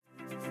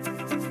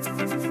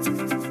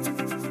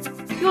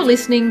You're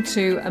listening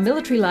to a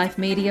Military Life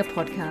Media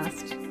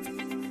podcast.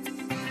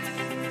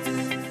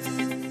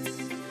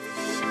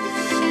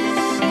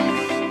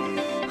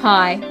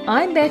 Hi,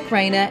 I'm Beck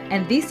Rayner,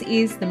 and this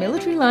is the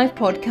Military Life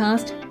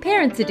Podcast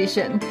Parents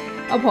Edition,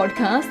 a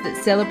podcast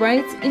that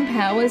celebrates,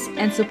 empowers,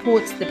 and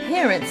supports the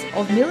parents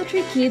of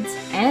military kids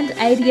and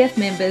ADF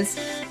members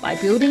by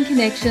building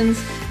connections,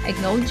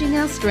 acknowledging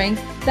our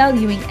strength,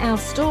 valuing our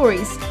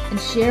stories, and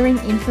sharing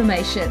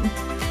information.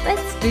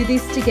 Let's do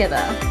this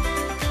together.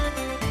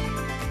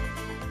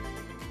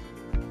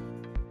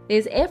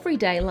 There's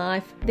everyday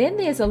life, then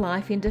there's a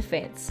life in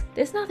defence.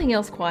 There's nothing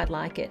else quite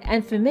like it,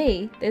 and for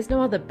me, there's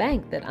no other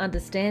bank that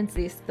understands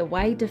this the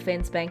way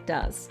Defence Bank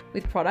does.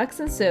 With products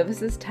and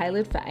services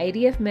tailored for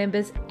ADF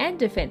members and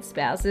defence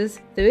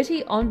spouses,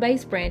 30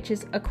 on-base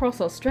branches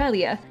across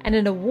Australia, and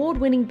an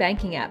award-winning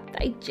banking app,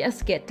 they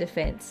just get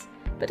defence.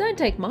 But don't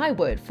take my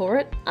word for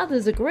it,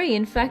 others agree.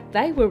 In fact,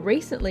 they were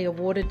recently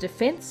awarded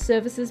Defence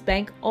Services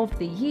Bank of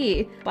the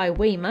Year by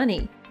We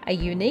Money, a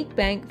unique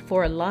bank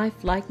for a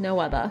life like no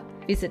other.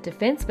 Visit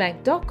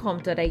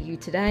defencebank.com.au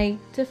today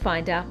to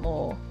find out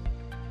more.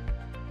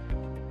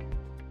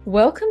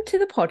 Welcome to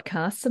the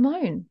podcast,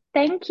 Simone.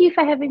 Thank you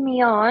for having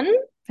me on.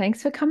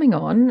 Thanks for coming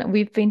on.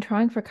 We've been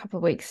trying for a couple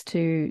of weeks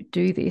to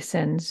do this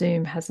and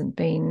Zoom hasn't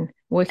been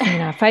working in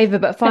our favour,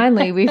 but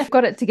finally we've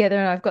got it together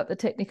and I've got the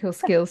technical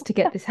skills to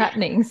get this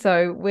happening.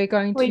 So we're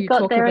going to got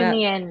talk there about... in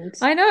the end.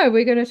 I know,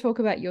 we're going to talk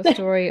about your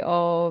story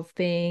of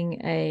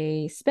being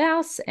a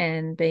spouse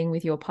and being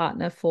with your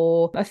partner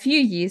for a few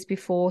years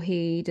before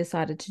he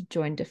decided to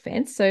join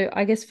Defence. So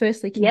I guess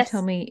firstly, can you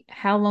tell me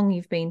how long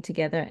you've been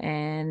together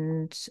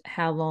and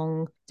how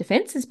long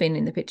Defence has been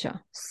in the picture?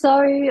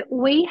 So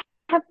we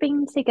have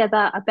been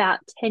together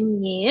about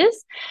 10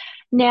 years.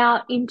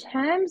 Now, in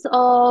terms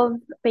of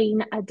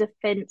being a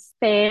defence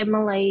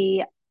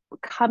family,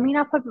 coming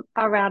up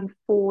around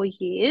 4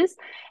 years.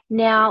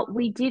 Now,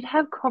 we did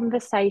have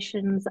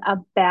conversations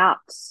about,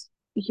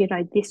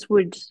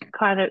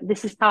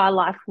 this is how our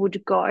life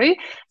would go.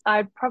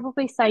 I'd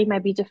probably say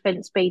maybe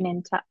defence been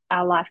into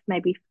our life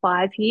maybe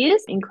 5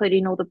 years,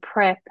 including all the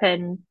prep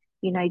and,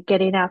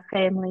 getting our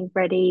family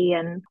ready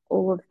and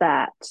all of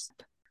that.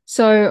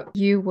 So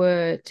you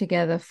were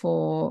together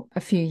for a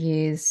few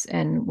years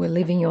and were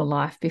living your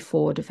life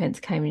before Defence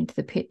came into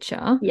the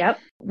picture. Yep.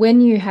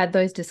 When you had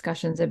those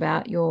discussions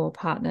about your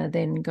partner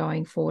then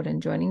going forward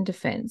and joining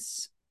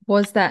Defence,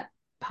 was that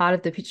part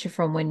of the picture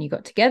from when you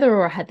got together,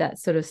 or had that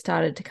sort of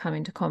started to come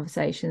into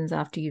conversations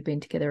after you've been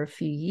together a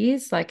few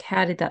years? Like,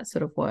 how did that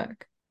sort of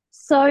work?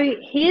 So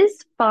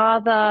his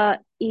father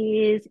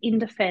is in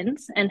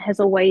Defence and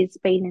has always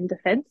been in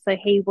Defence. So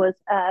he was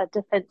a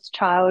Defence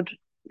child,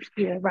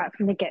 right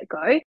from the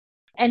get-go.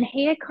 And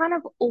he had kind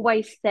of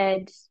always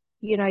said,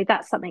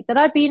 that's something that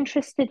I'd be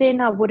interested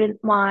in. I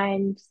wouldn't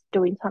mind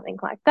doing something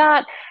like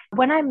that.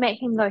 When I met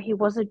him, though, he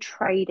was a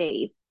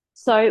tradie.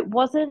 So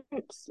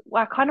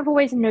I kind of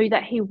always knew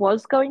that he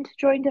was going to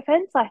join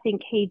Defence. I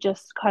think he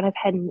just kind of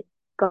hadn't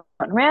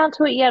gotten around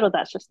to it yet, or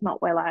that's just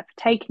not where life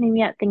had taken him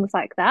yet, things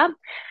like that.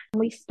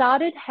 We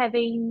started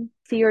having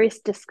serious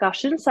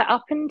discussions. So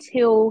up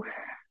until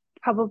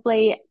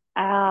probably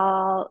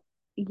our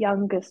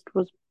youngest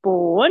was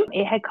born,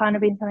 it had kind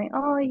of been something,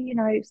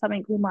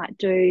 something we might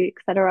do,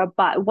 etc.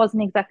 But it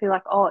wasn't exactly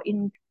like,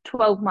 in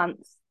 12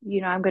 months,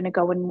 I'm going to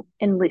go and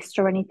enlist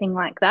or anything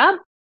like that.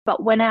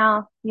 But when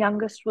our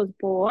youngest was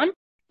born,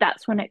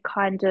 that's when it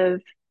kind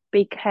of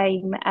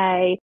became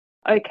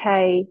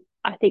okay,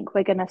 I think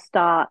we're going to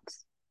start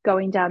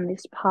going down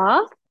this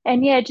path.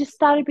 And it just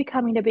started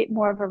becoming a bit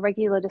more of a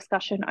regular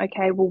discussion.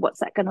 Okay, well, what's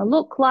that going to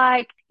look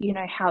like?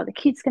 How are the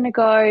kids going to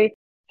go?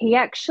 He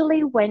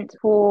actually went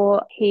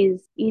for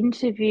his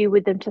interview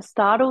with them to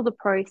start all the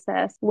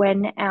process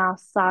when our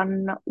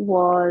son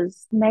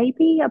was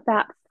maybe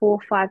about 4 or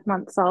 5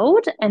 months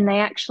old. And they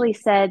actually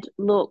said,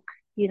 look,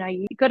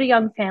 you've got a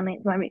young family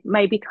at the moment,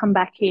 maybe come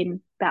back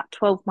in about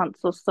 12 months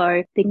or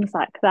so, things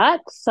like that.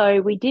 So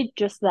we did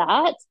just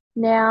that.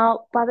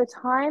 Now, by the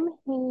time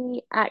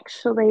he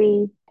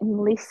actually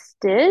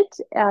enlisted,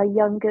 our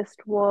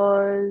youngest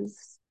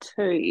was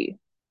 2.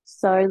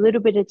 So a little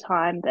bit of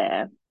time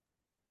there.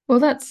 Well,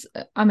 that's,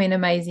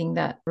 amazing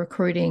that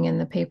recruiting and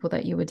the people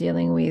that you were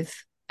dealing with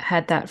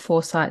had that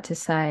foresight to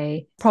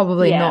say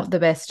probably not the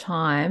best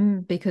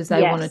time, because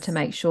they wanted to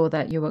make sure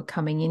that you were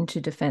coming into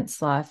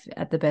Defence life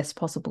at the best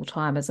possible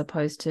time, as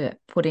opposed to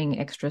putting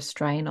extra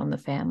strain on the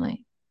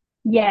family.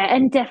 Yeah,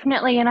 and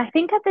definitely. And I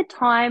think at the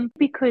time,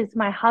 because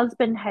my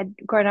husband had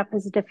grown up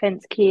as a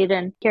Defence kid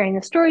and hearing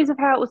the stories of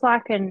how it was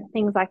like and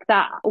things like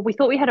that, we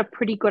thought we had a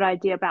pretty good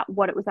idea about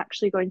what it was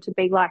actually going to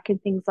be like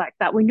and things like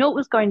that. We knew it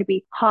was going to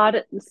be hard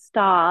at the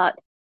start,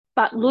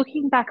 but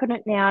looking back on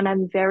it now, and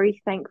I'm very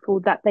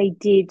thankful that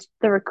the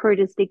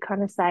recruiters did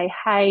kind of say,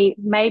 hey,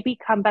 maybe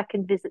come back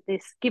and visit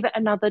this, give it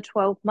another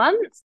 12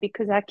 months,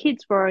 because our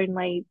kids were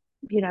only,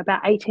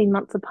 about 18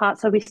 months apart.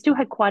 So we still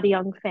had quite a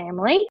young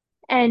family.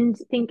 And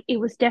I think it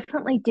was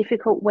definitely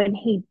difficult when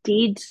he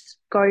did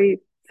go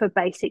for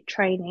basic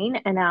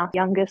training and our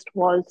youngest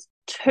was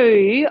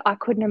Two, I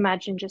couldn't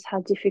imagine just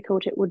how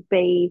difficult it would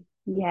be,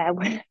 yeah,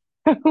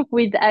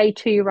 with a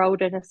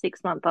 2-year-old and a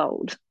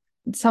 6-month-old.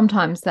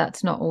 Sometimes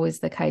that's not always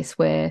the case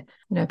where,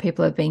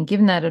 people have been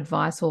given that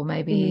advice, or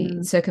maybe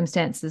Mm,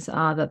 circumstances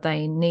are that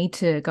they need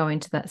to go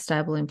into that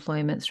stable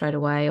employment straight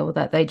away, or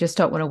that they just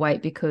don't want to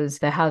wait because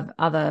they have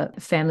other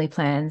family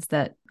plans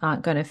that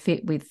aren't going to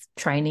fit with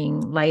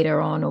training later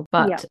on. yeah.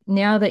 But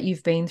now that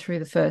you've been through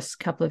the first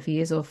couple of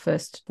years, or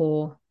first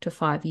 4 to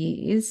 5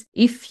 years,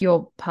 if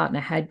your partner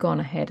had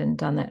gone ahead and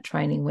done that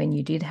training when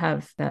you did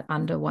have that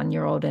under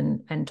 1-year-old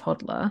and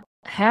toddler,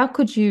 how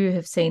could you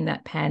have seen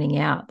that panning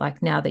out?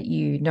 Like, now that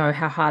you know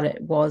how hard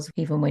it was,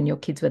 even when your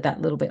kids were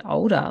that little bit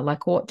older,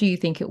 like, what do you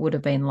think it would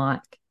have been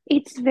like?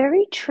 It's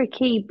very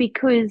tricky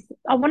because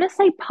I want to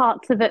say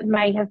parts of it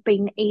may have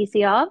been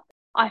easier.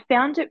 I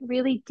found it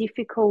really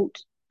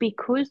difficult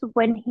because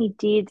when he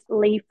did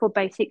leave for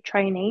basic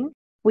training,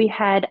 we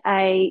had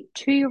a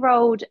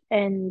 2-year-old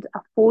and a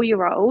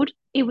 4-year-old.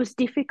 It was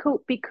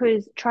difficult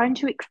because trying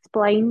to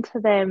explain to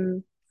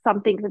them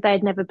something that they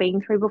had never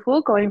been through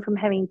before, going from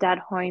having dad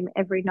home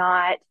every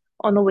night,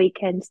 on the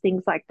weekends,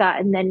 things like that,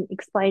 and then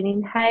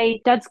explaining,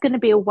 hey, dad's going to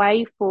be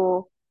away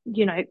for,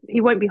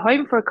 he won't be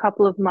home for a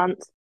couple of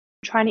months,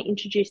 trying to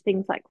introduce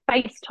things like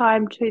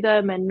FaceTime to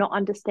them and not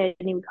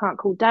understanding we can't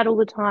call dad all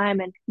the time.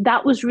 And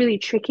that was really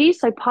tricky.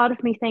 So part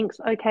of me thinks,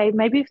 okay,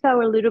 maybe if they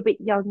were a little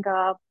bit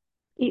younger,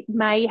 it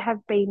may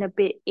have been a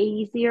bit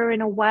easier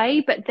in a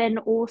way, but then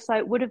also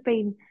it would have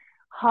been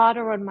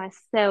harder on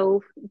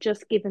myself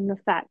just given the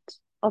fact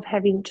of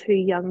having 2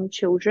 young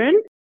children.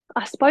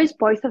 I suppose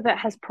both of it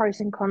has pros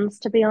and cons,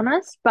 to be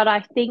honest, but I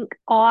think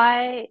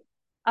I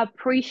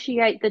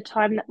appreciate the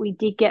time that we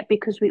did get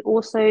because we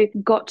also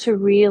got to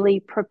really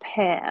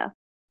prepare.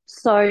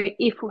 So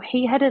if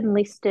he had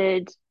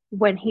enlisted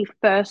when he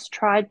first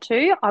tried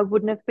to, I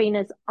wouldn't have been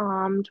as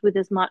armed with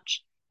as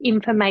much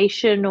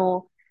information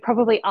or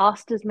probably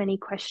asked as many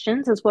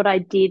questions as what I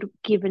did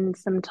given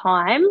some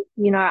time.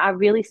 I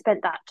really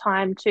spent that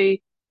time to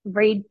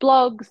read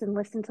blogs and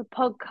listen to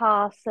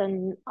podcasts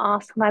and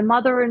ask my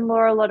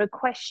mother-in-law a lot of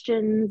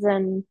questions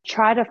and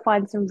try to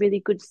find some really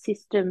good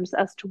systems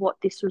as to what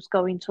this was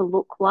going to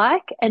look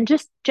like and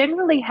just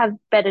generally have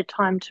better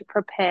time to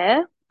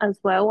prepare as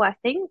well, I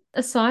think.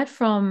 Aside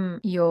from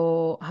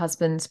your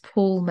husband's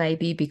pull,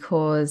 maybe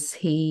because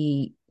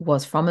he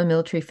was from a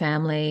military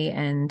family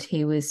and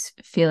he was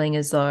feeling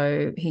as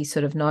though he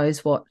sort of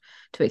knows what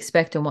to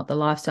expect and what the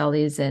lifestyle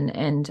is,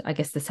 and I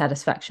guess the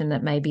satisfaction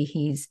that maybe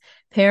his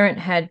parent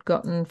had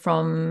gotten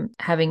from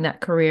having that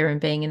career and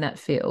being in that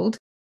field.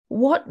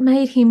 What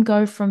made him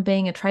go from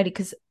being a tradie?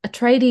 Because a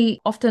tradie,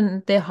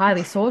 often they're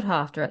highly sought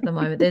after at the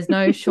moment. There's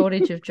no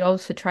shortage of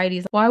jobs for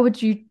tradies. Why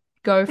would you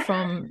go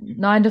from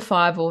 9 to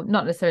 5, or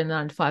not necessarily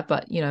 9 to 5,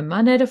 but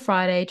Monday to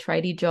Friday,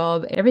 tradie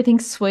job,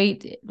 everything's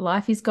sweet,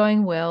 life is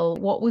going well?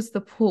 What was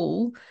the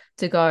pull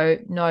to go,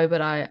 no,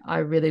 but I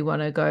really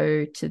want to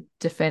go to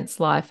defense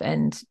life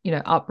and,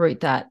 uproot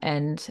that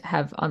and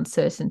have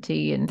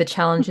uncertainty and the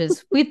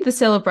challenges with the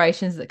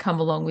celebrations that come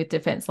along with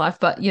defense life,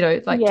 but,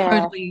 like, Yeah.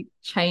 totally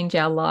change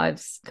our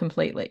lives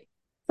completely?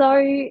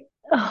 So,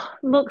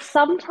 look,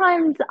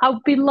 sometimes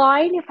I'll be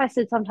lying if I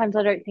said sometimes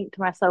I don't think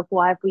to myself,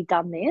 why have we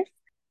done this?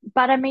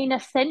 But I mean,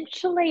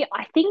 essentially,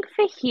 I think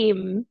for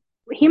him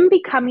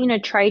becoming a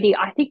tradie,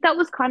 I think that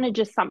was kind of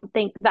just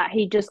something that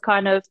he just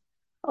kind of,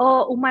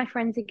 oh, all my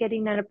friends are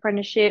getting an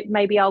apprenticeship.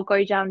 Maybe I'll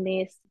go down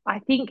this. I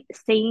think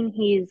seeing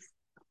his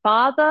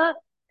father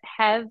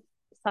have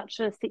such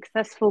a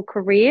successful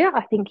career,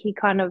 I think he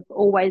kind of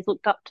always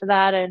looked up to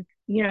that and,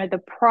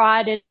 the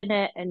pride in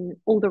it and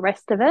all the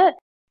rest of it.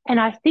 And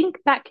I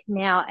think back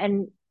now,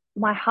 and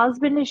my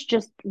husband is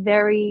just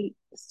very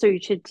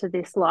suited to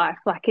this life.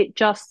 Like, it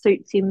just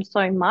suits him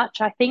so much.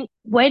 I think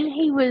when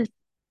he was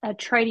a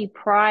tradie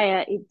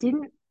prior,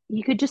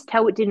 you could just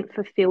tell it didn't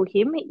fulfill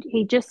him.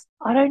 He just,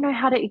 I don't know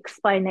how to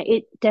explain it.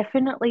 It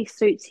definitely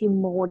suits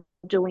him more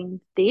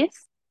doing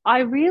this. I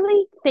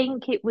really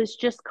think it was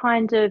just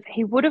kind of,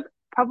 he would have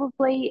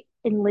probably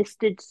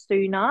enlisted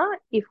sooner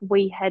if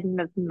we hadn't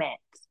have met.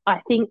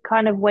 I think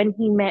kind of when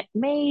he met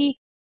me,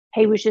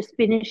 he was just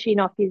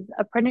finishing off his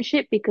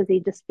apprenticeship because he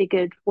just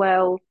figured,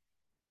 well,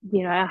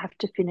 I have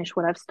to finish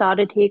what I've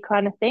started here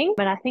kind of thing.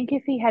 And I think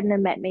if he hadn't have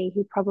met me,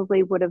 he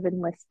probably would have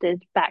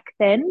enlisted back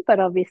then.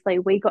 But obviously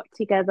we got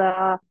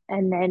together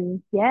and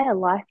then, yeah,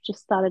 life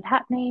just started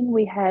happening.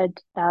 We had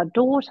our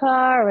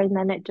daughter and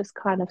then it just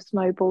kind of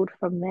snowballed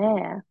from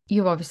there.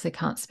 You obviously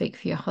can't speak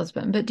for your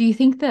husband, but do you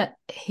think that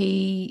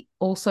he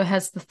also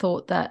has the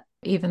thought that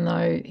even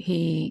though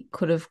he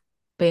could have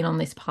been on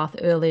this path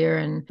earlier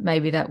and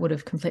maybe that would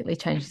have completely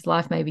changed his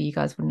life, maybe you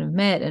guys wouldn't have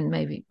met and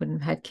maybe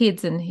wouldn't have had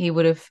kids and he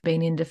would have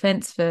been in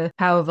defense for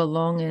however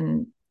long,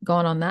 and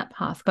gone on that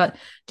path. But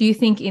do you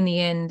think in the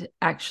end,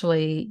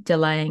 actually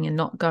delaying and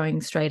not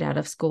going straight out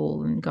of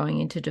school and going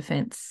into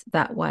defense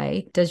that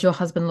way, does your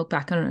husband look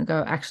back on it and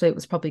go, actually, it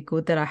was probably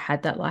good that I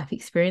had that life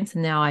experience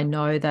and now I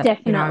know that, I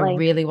Definitely.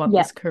 really want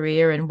Yeah. this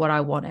career and what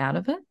I want out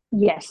of it?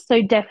 Yes,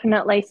 so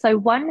definitely. So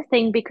one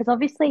thing, because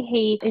obviously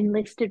he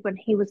enlisted when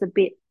he was a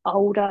bit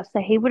older, so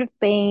he would have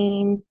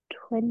been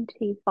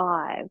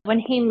 25 when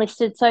he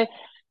enlisted. So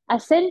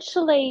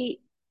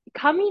essentially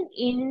coming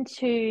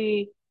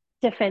into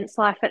defense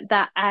life at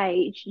that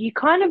age, you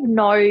kind of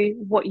know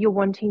what you're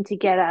wanting to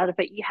get out of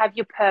it. You have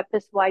your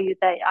purpose why you're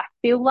there. I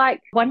feel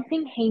like one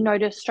thing he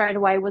noticed straight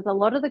away was a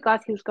lot of the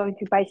guys he was going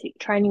through basic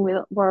training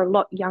with were a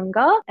lot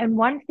younger. And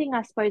one thing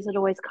I suppose it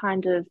always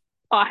kind of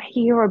I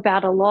hear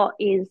about a lot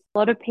is a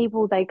lot of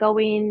people, they go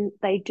in,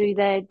 they do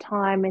their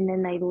time and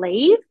then they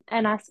leave.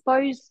 And I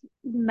suppose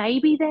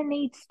maybe there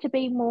needs to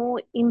be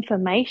more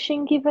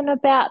information given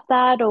about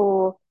that,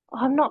 or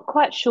I'm not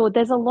quite sure.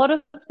 There's a lot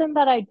of them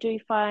that I do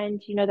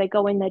find, they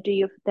go in, they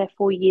do their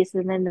 4 years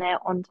and then they're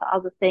on to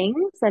other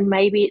things. And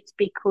maybe it's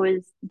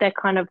because they're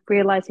kind of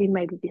realizing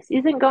maybe this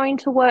isn't going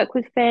to work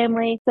with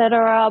family,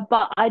 etc.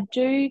 But I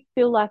do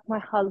feel like my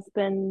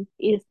husband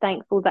is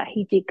thankful that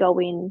he did go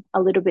in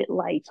a little bit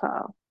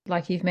later.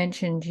 Like you've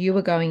mentioned, you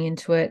were going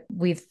into it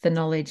with the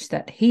knowledge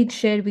that he'd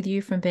shared with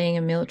you from being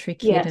a military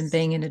kid and Yes.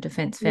 being in a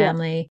defense Yeah.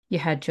 family. You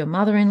had your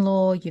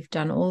mother-in-law, you've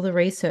done all the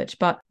research,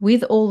 but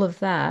with all of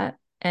that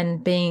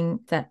and being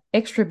that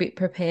extra bit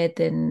prepared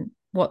than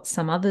what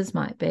some others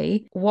might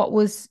be, what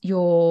was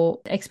your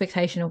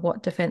expectation of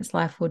what defense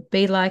life would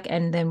be like?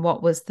 And then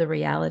what was the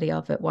reality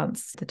of it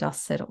once the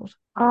dust settled?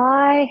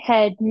 I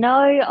had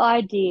no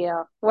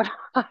idea what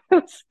I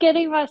was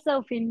getting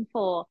myself in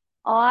for.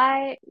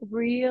 I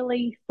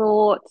really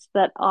thought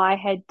that I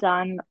had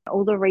done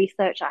all the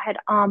research. I had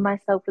armed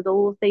myself with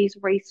all of these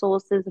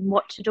resources and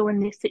what to do in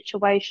this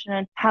situation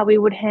and how we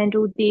would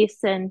handle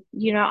this. And,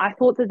 I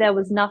thought that there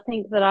was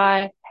nothing that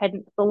I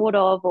hadn't thought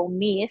of or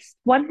missed.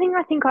 One thing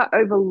I think I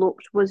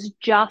overlooked was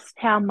just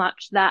how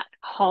much that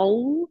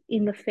hole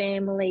in the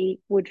family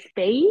would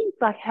be,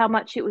 like how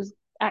much it was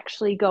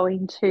actually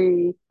going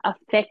to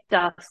affect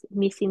us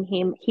missing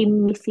him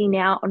missing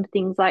out on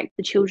things like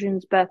the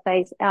children's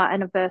birthdays, our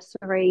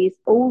anniversaries,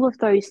 all of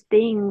those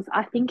things.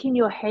 I think in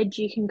your head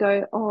you can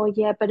go, oh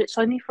yeah, but it's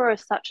only for a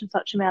such and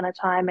such amount of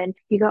time. And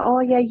you go,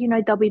 oh yeah,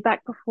 they'll be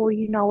back before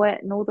you know it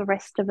and all the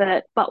rest of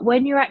it. But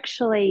when you're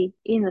actually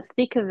in the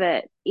thick of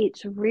it,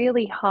 it's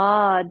really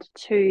hard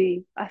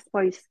to, I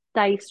suppose,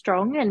 stay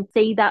strong and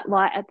see that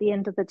light at the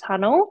end of the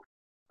tunnel.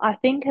 I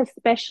think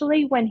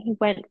especially when he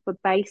went for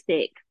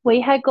basic,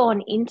 we had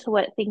gone into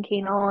it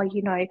thinking, oh,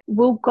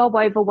 we'll go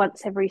over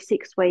once every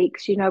 6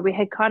 weeks. We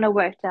had kind of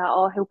worked out,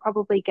 oh, he'll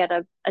probably get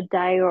a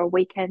day or a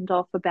weekend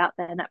off about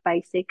then at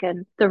basic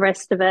and the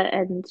rest of it.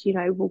 And,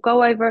 we'll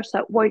go over so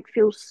it won't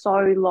feel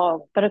so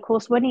long. But of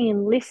course, when he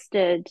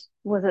enlisted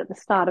was at the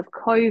start of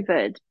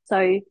COVID. So,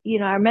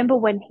 I remember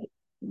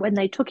when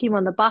they took him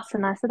on the bus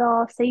and I said,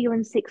 oh, I'll see you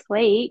in 6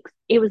 weeks.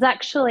 It was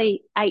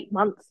actually 8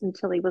 months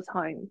until he was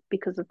home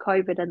because of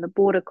COVID and the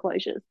border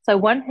closures. So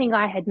one thing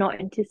I had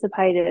not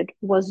anticipated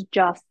was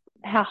just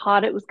how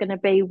hard it was going to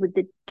be with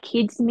the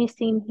kids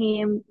missing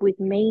him, with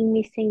me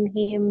missing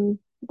him.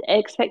 The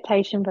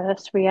expectation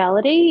versus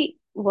reality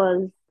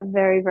was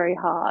very, very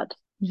hard.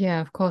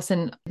 Yeah, of course.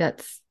 And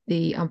that's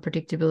the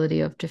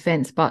unpredictability of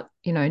defense. But,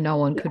 no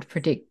one Yes. could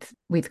predict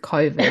with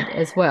COVID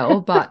as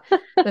well. But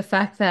the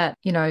fact that,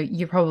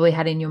 you probably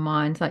had in your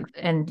mind, like,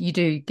 and you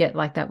do get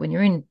like that when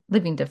you're in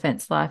living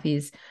defense life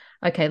is,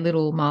 okay,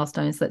 little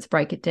milestones, let's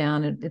break it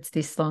down. It's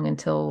this long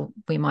until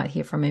we might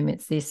hear from him.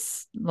 It's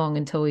this long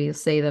until we'll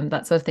see them,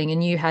 that sort of thing.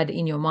 And you had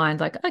in your mind,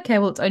 like, okay,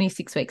 well, it's only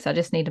 6 weeks. I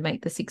just need to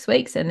make the 6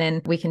 weeks and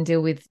then we can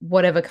deal with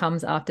whatever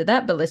comes after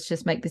that. But let's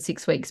just make the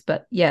 6 weeks.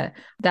 But yeah,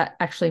 that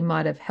actually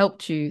might have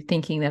helped you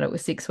thinking that it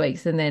was 6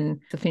 weeks. And then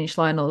the finish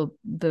line or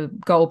the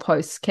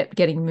goalposts kept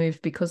getting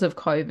moved because of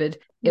COVID.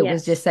 It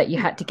was just Yes. that you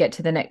had to get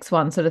to the next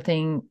one sort of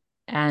thing.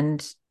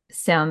 And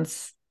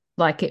sounds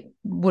like it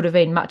would have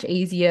been much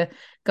easier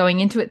going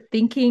into it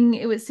thinking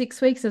it was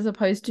 6 weeks as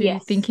opposed to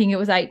Yes. thinking it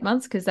was 8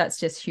 months, because that's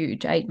just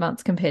huge. 8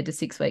 months compared to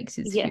 6 weeks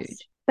is Yes.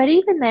 huge. But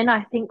even then,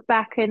 I think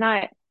back and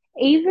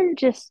even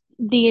just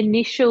the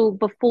initial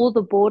before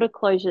the border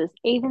closures,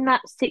 even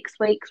that 6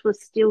 weeks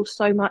was still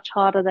so much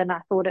harder than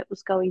I thought it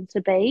was going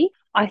to be.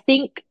 I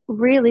think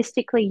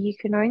realistically, you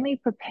can only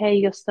prepare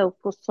yourself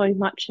for so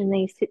much in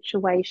these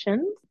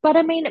situations. But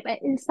I mean,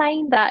 in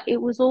saying that, it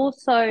was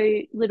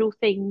also little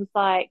things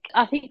like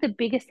I think the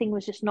biggest thing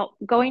was just not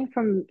going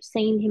from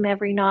seeing him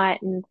every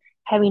night and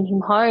having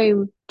him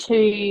home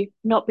to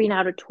not being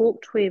able to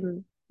talk to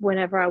him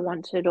whenever I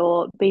wanted,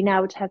 or being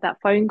able to have that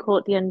phone call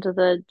at the end of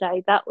the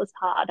day, that was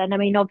hard. And I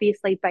mean,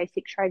 obviously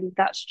basic training,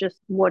 that's just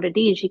what it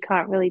is. You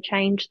can't really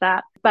change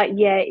that. But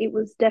yeah, it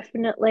was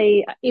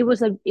definitely it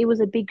was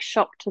a big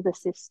shock to the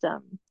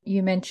system.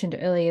 You mentioned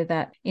earlier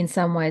that in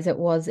some ways it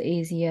was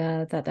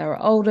easier that they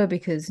were older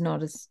because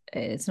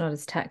it's not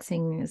as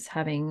taxing as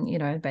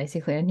having,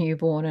 basically a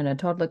newborn and a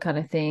toddler kind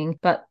of thing.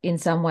 But in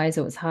some ways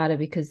it was harder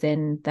because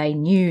then they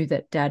knew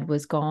that dad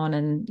was gone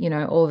and,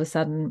 all of a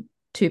sudden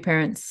two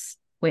parents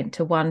went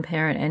to one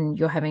parent and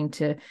you're having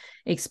to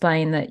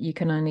explain that you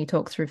can only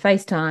talk through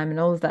FaceTime and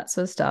all of that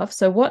sort of stuff.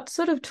 So what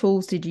sort of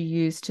tools did you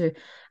use to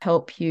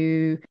help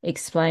you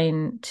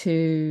explain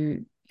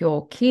to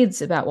your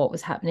kids about what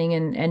was happening,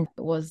 and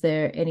was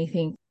there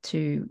anything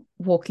to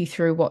walk you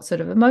through what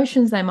sort of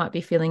emotions they might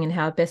be feeling and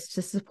how best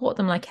to support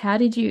them? Like, how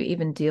did you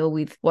even deal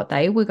with what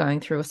they were going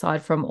through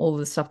aside from all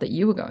the stuff that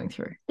you were going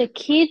through? The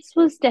kids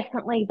was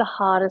definitely the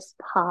hardest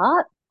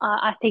part.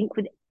 I think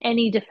with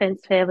any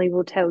defense family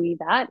will tell you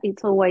that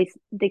it's always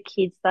the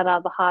kids that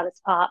are the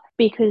hardest part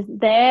because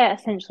they're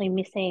essentially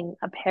missing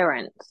a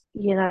parent,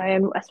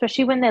 and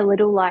especially when they're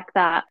little like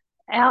that.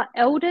 Our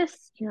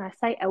eldest, I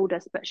say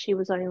eldest, but she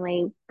was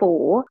only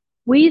 4.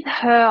 With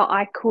her,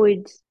 I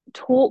could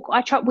talk.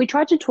 We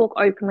tried to talk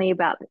openly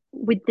about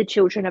with the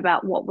children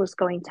about what was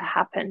going to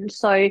happen.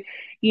 So,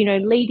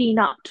 leading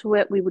up to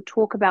it, we would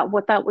talk about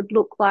what that would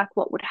look like,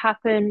 what would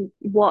happen,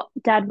 what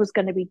dad was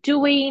going to be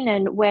doing,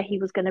 and where he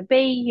was going to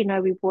be.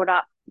 We brought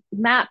up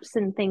maps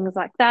and things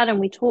like that,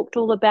 and we talked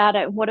all about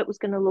it and what it was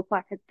going to look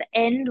like at the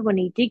end when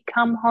he did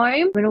come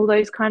home and all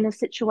those kind of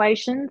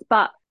situations.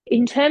 But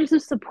in terms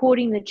of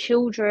supporting the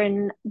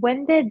children,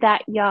 when they're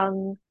that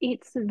young,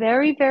 it's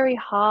very, very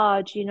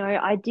hard.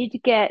 I did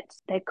get,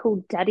 they're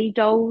called daddy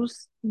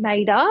dolls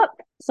made up.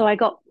 So I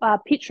got a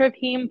picture of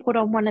him, put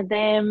on one of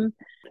them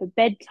for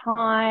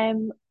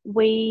bedtime.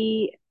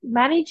 We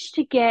managed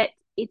to get,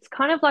 it's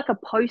kind of like a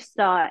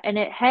poster and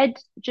it had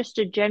just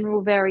a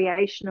general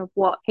variation of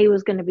what he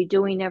was going to be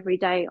doing every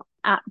day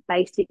at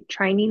basic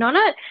training on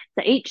it.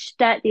 So each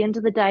day at the end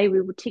of the day,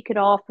 we would tick it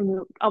off and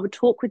I would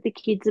talk with the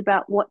kids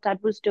about what dad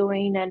was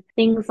doing and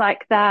things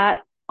like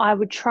that. I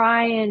would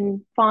try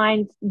and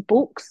find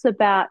books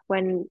about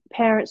when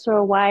parents are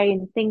away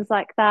and things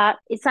like that.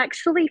 It's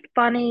actually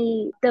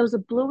funny. There was a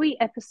Bluey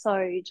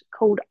episode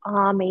called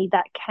Army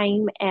that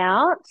came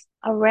out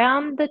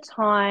around the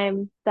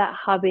time that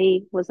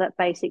hubby was at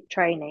basic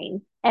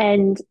training.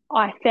 And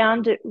I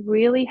found it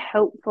really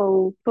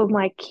helpful for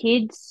my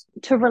kids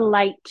to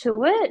relate to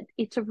it.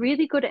 It's a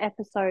really good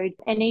episode.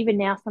 And even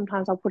now,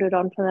 sometimes I'll put it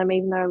on for them,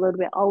 even though they're a little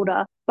bit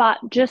older. But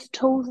just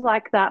tools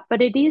like that.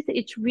 But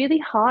it's really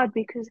hard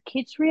because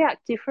kids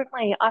react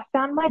differently. I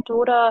found my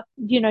daughter,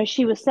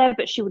 she was sad,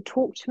 but she would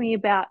talk to me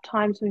about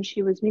times when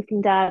she was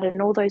missing dad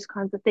and all those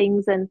kinds of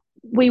things. And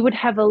we would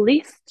have a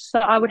list. So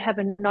I would have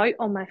a note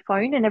on my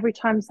phone, and every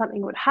time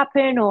something would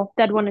happen or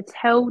dad want to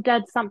tell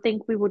dad something,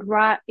 we would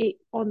write it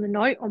on the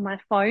note on my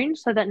phone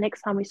so that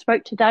next time we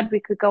spoke to dad, we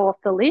could go off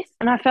the list.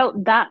 And I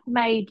felt that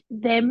made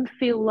them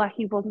feel like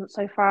he wasn't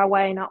so far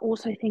away. And I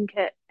also think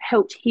it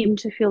helped him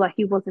to feel like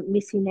he wasn't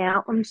missing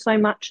out on so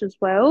much as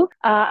well.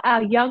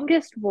 Our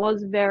youngest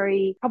was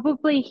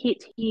probably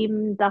hit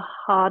him the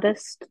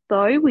hardest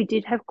though. We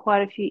did have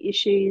quite a few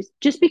issues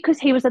just because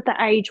he was at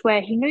the age where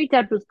he knew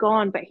dad was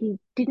gone, but he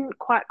didn't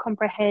quite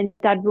comprehend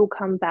dad will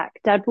come back.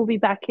 Dad will be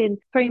back in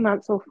 3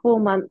 months or 4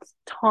 months.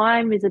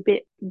 Time is a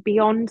bit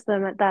beyond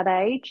them at that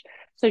age.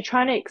 So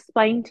trying to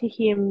explain to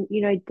him,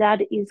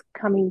 dad is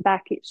coming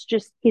back. It's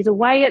just he's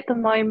away at the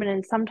moment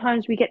and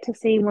sometimes we get to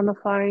see him on the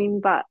phone,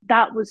 but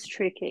that was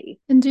tricky.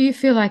 And do you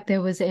feel like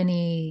there was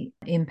any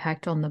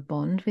impact on the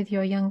bond with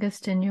your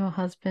youngest and your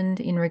husband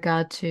in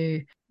regard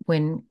to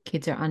when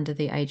kids are under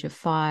the age of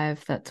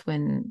 5? That's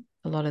when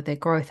a lot of their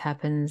growth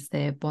happens.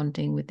 They're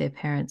bonding with their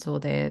parents or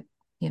their,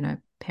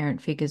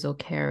 parent figures or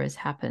carers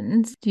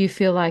happens. Do you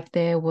feel like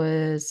there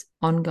was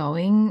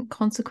ongoing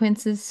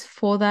consequences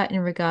for that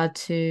in regard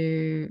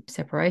to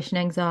separation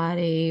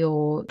anxiety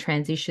or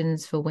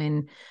transitions for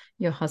when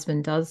your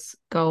husband does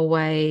go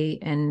away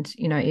and,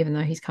 even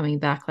though he's coming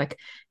back, like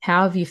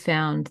how have you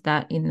found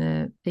that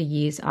in the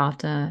years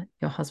after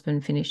your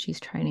husband finished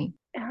his training?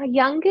 Our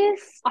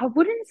youngest, I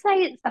wouldn't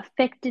say it's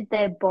affected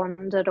their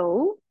bond at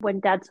all. When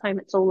dad's home,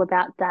 it's all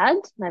about dad.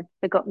 And they've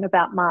forgotten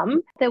about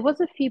mum. There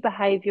was a few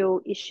behavioural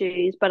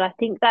issues, but I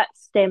think that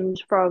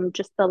stemmed from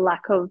just the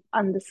lack of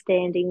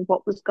understanding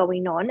what was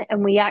going on.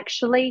 And I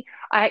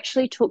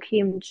actually took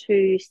him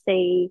to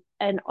see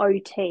an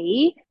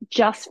OT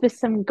just for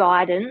some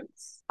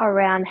guidance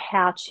around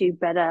how to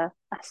better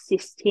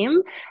assist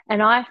him.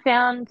 And I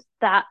found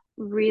that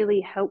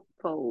really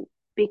helpful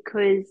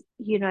because,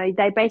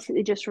 they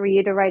basically just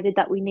reiterated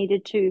that we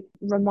needed to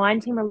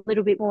remind him a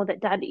little bit more that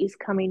dad is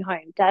coming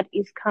home. Dad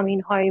is coming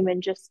home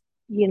and just,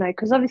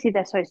 because obviously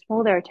they're so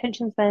small, their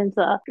attention spans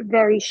are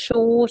very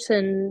short.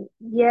 And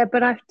yeah,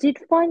 but I did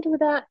find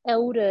with our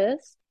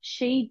eldest,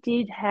 she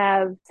did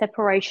have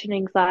separation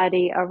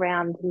anxiety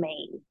around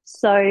me.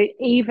 So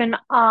even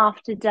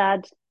after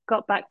dad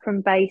got back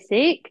from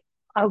basic,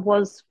 I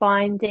was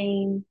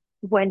finding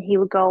when he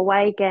would go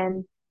away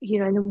again,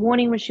 in the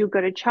morning when she would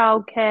go to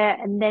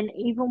childcare, and then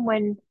even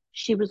when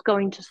she was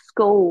going to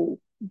school,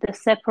 the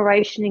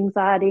separation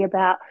anxiety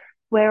about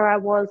where I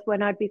was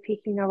when I'd be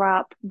picking her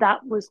up,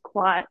 that was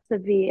quite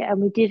severe.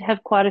 And we did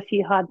have quite a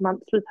few hard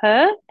months with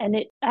her. And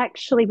it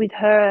actually, with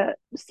her,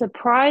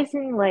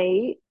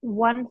 surprisingly,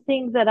 one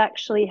thing that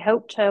actually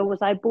helped her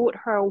was I bought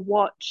her a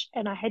watch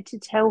and I had to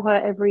tell her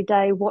every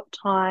day what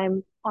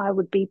time I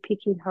would be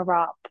picking her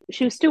up.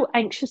 She was still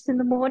anxious in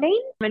the morning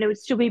and it would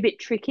still be a bit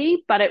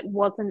tricky, but it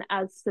wasn't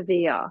as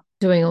severe.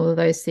 Doing all of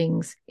those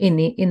things in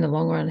the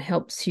long run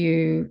helps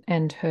you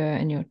and her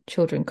and your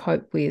children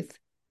cope with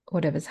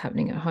whatever's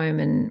happening at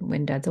home and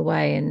when dad's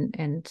away,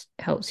 and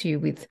helps you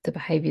with the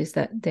behaviors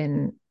that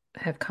then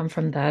have come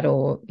from that,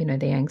 or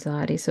the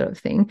anxiety sort of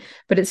thing.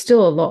 But it's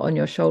still a lot on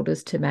your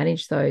shoulders to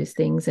manage those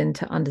things and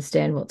to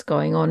understand what's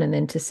going on, and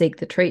then to seek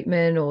the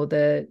treatment or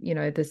the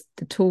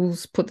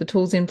tools, put the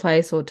tools in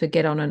place, or to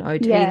get on an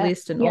OT Yeah.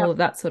 list and Yeah. all of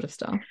that sort of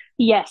stuff.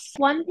 Yes.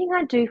 One thing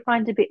I do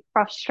find a bit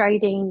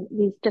frustrating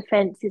with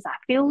defense is I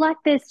feel like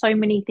there's so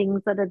many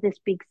things that are this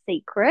big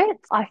secret.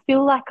 I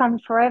feel like I'm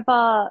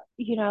forever,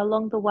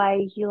 along the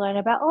way, you learn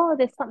about, oh,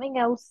 there's something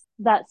else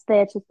that's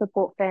there to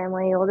support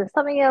family, or there's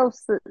something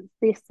else that's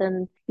this.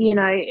 And,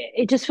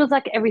 it just feels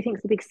like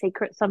everything's a big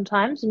secret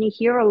sometimes. And you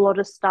hear a lot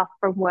of stuff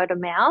from word of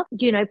mouth.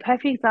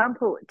 Perfect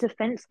example,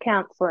 defense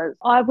counselors.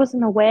 I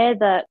wasn't aware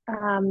that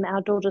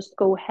our daughter's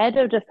school had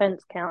a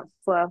defense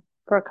counselor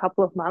for a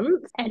couple of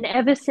months. And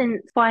ever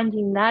since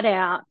finding that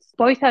out,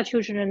 both our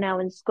children are now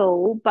in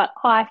school, but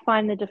I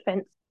find the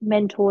defense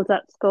mentors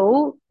at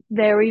school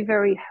very,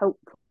 very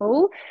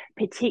helpful,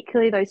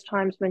 particularly those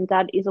times when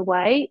dad is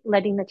away,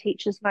 letting the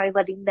teachers know,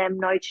 letting them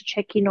know to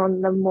check in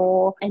on them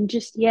more. And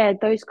just, yeah,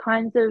 those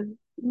kinds of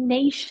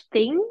niche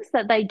things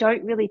that they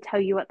don't really tell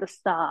you at the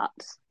start.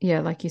 Yeah,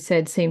 like you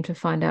said, seem to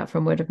find out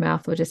from word of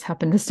mouth or just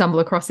happen to stumble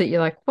across it.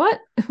 You're like, what?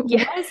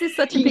 Yeah. Why is this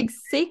such a big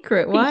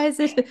secret? Why is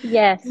it?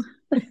 Yes.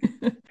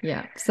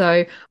 Yeah.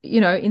 So,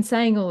 in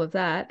saying all of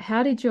that,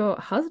 how did your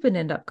husband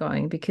end up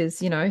going? Because,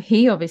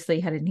 he obviously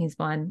had in his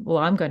mind, well,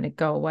 I'm going to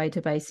go away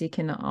to basic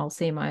and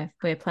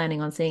we're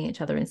planning on seeing each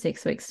other in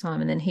 6 weeks'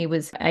 time. And then he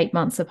was 8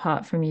 months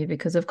apart from you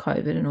because of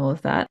COVID and all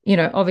of that.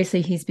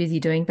 Obviously he's busy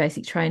doing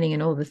basic training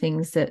and all the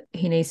things that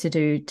he needs to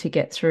do to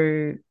get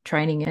through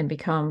training and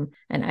become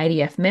an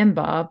ADF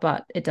member,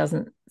 but it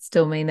doesn't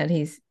still mean that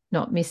he's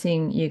not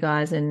missing you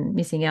guys and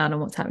missing out on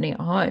what's happening at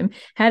home.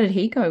 How did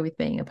he go with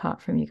being apart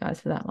from you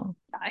guys for that long?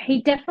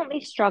 He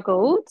definitely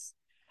struggled.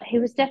 He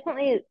was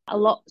definitely a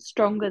lot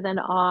stronger than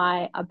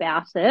I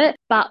about it.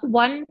 But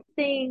one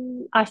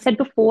thing I said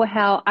before,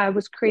 how I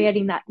was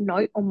creating that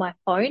note on my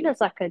phone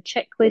as like a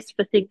checklist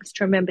for things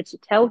to remember to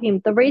tell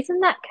him. The reason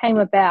that came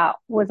about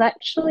was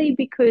actually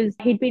because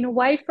he'd been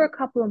away for a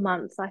couple of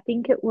months. I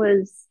think it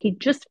was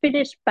he'd just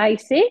finished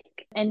basic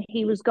and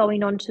he was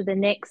going on to the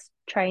next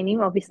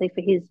training, obviously for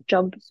his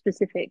job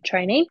specific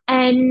training.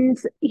 And,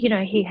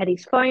 he had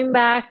his phone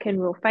back and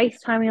we were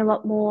FaceTiming a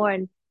lot more.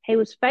 And he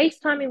was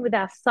FaceTiming with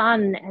our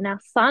son, and our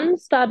son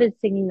started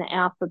singing the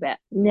alphabet.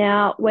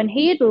 Now, when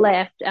he had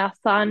left, our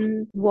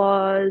son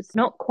was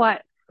not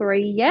quite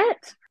 3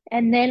 yet.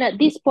 And then at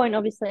this point,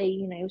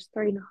 obviously, he was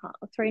 3.5,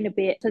 3 and a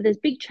bit. So there's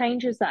big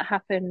changes that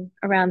happen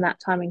around that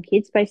time in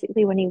kids.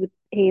 Basically, when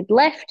he had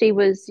left, he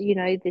was,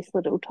 this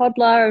little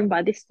toddler, and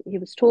by this he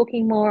was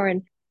talking more.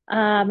 And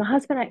my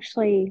husband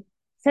actually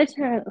said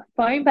to her the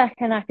phone back,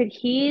 and I could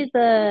hear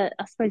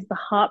I suppose, the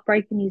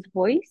heartbreak in his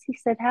voice. He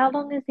said, how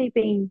long has he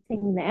been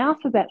singing the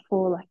alphabet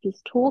for? Like, his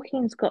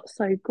talking's got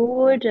so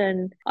good.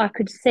 And I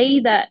could see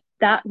that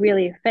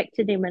really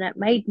affected him. And it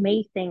made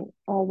me think,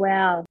 oh,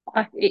 wow.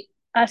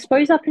 I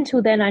suppose up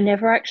until then, I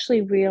never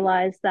actually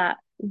realized that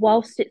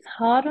whilst it's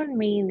hard on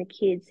me and the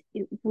kids,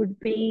 it would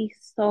be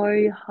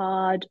so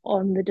hard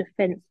on the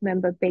defense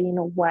member being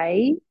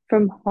away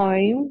from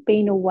home,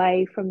 being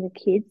away from the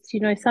kids.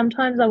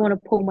 Sometimes I want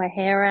to pull my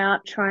hair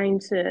out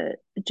trying to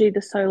do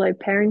the solo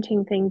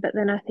parenting thing, but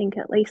then I think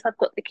at least I've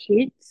got the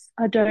kids.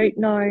 I don't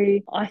know.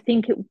 I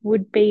think it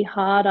would be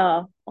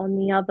harder on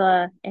the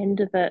other end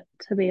of it,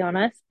 to be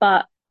honest.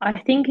 But I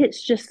think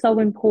it's just so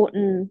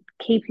important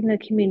keeping the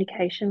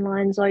communication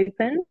lines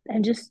open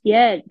and just,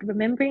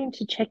 remembering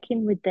to check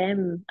in with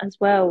them as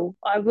well.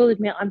 I will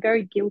admit I'm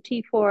very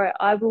guilty for it.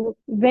 I will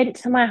vent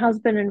to my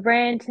husband and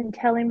rant and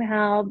tell him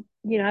how,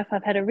 if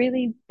I've had a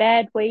really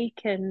bad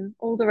week and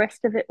all the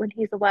rest of it when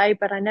he's away,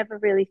 but I never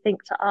really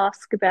think to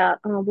ask about,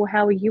 oh, well,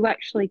 how are you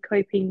actually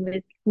coping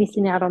with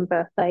missing out on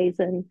birthdays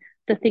and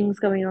the things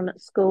going on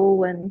at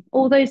school and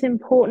all those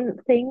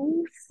important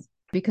things.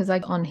 Because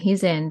on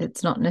his end,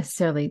 it's not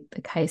necessarily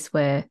the case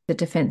where the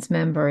defence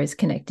member is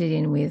connected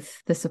in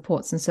with the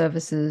supports and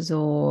services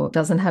or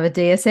doesn't have a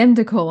DSM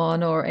to call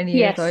on or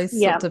any of those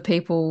sorts of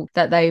people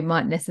that they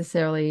might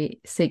necessarily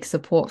seek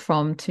support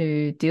from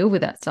to deal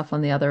with that stuff on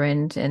the other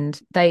end. And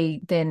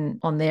they then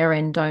on their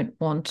end don't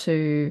want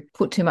to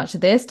put too much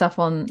of their stuff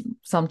on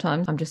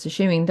sometimes, I'm just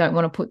assuming, don't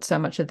want to put so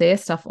much of their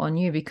stuff on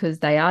you because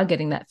they are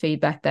getting that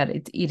feedback that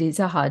it is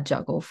a hard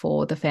juggle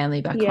for the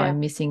family back Yeah. home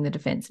missing the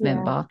defence Yeah.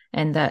 member,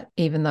 and that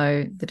even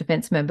though the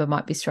defence member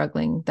might be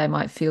struggling, they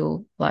might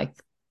feel like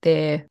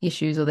their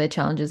issues or their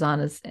challenges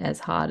aren't as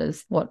hard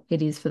as what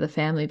it is for the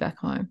family back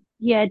home.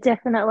 Yeah,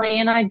 definitely.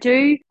 And I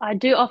do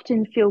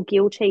often feel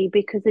guilty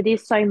because it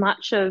is so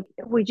much of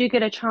we do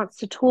get a chance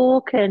to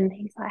talk and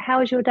he's like,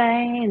 how was your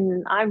day?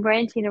 And I'm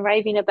ranting and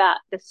raving about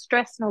the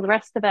stress and all the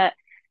rest of it.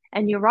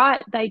 And you're right,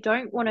 they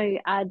don't want to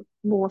add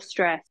more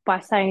stress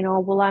by saying, oh,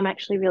 well, I'm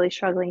actually really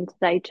struggling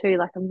today too.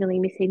 Like, I'm really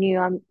missing you.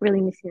 I'm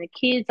really missing the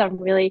kids. I'm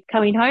really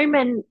coming home.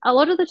 And a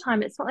lot of the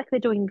time, it's not like they're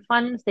doing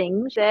fun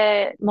things.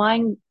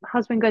 My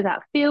husband goes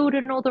out field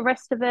and all the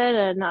rest of it.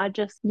 And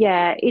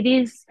yeah,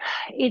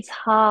 it's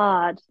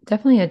hard.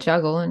 Definitely a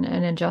juggle and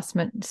an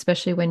adjustment,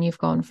 especially when you've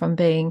gone from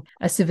being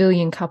a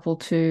civilian couple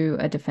to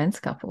a defense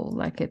couple.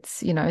 Like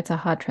it's a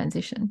hard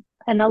transition.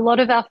 And a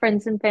lot of our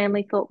friends and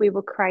family thought we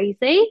were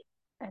crazy.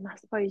 And I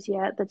suppose,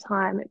 yeah, at the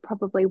time it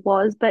probably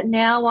was. But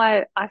now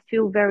I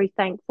feel very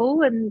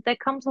thankful and there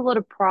comes a lot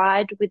of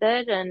pride with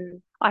it.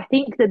 And I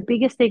think the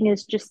biggest thing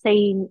is just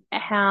seeing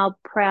how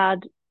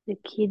proud the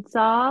kids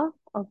are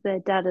of their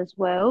dad as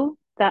well.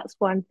 That's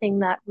one thing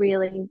that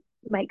really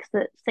makes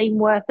it seem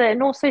worth it.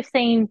 And also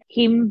seeing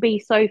him be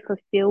so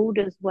fulfilled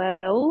as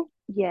well.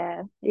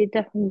 Yeah, it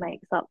definitely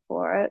makes up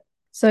for it.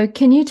 So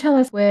can you tell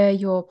us where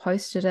you're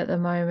posted at the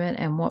moment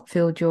and what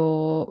field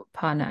your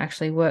partner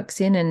actually works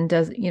in? And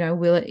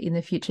will it in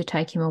the future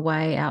take him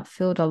away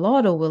outfield a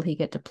lot, or will he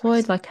get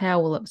deployed? Like, how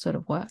will it sort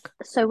of work?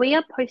 So we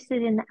are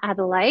posted in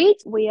Adelaide.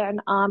 We are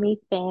an army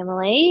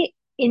family.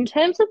 In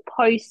terms of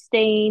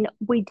posting,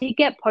 we did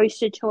get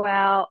posted to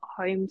our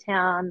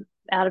hometown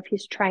out of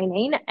his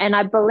training. And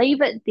I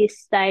believe at this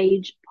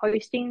stage,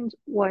 postings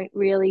won't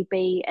really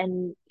be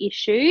an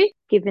issue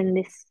given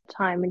this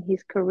time in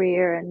his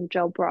career and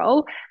job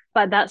role.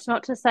 But that's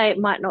not to say it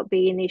might not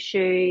be an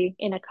issue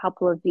in a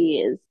couple of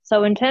years.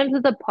 So in terms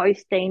of the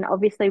posting,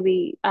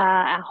 obviously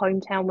our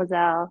hometown was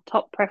our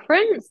top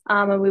preference,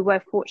 and we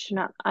were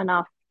fortunate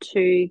enough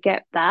to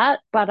get that.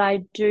 But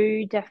I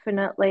do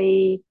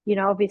definitely,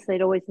 obviously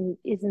it always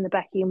is in the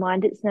back of your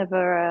mind. It's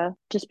never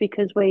just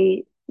because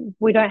we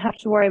don't have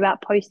to worry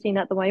about posting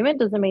at the moment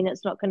doesn't mean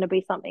it's not going to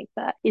be something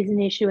that is an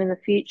issue in the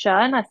future.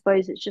 And I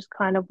suppose it's just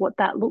kind of what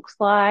that looks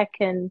like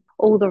and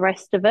all the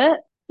rest of it.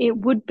 It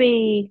would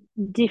be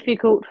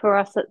difficult for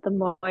us at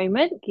the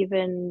moment,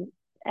 given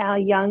our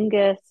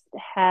youngest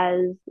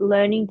has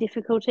learning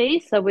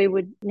difficulties. So we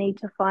would need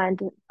to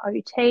find an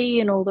OT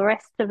and all the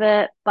rest of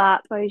it.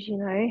 But I suppose,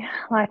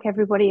 like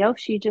everybody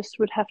else, you just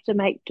would have to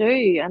make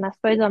do. And I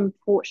suppose I'm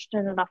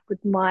fortunate enough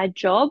with my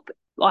job.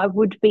 I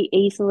would be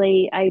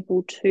easily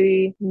able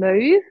to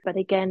move, but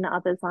again,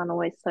 others aren't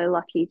always so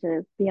lucky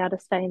to be able to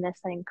stay in their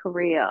same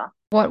career.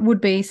 What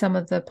would be some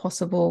of the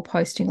possible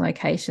posting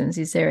locations?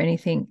 Is there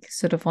anything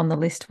sort of on the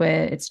list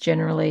where it's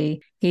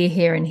generally here,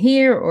 here, and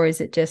here, or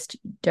is it just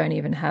don't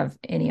even have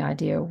any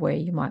idea of where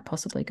you might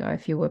possibly go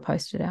if you were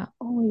posted out?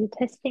 Oh, you're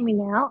testing me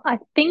now. I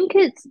think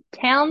it's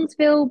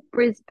Townsville,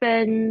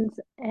 Brisbane,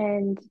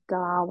 and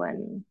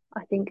Darwin.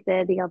 I think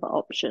they're the other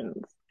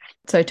options.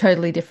 So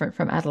totally different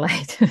from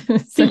Adelaide.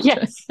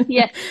 Yes,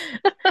 yes.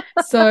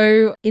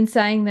 So in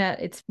saying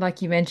that, it's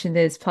like you mentioned,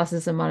 there's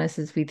pluses and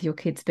minuses with your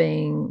kids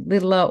being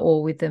littler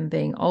or with them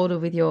being older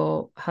with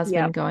your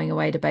husband going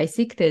away to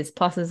basic. There's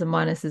pluses and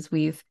minuses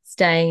with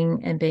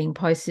staying and being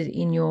posted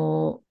in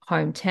your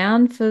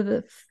hometown for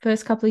the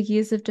first couple of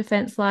years of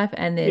defence life.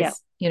 And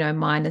there's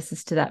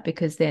minuses to that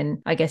because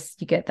then I guess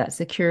you get that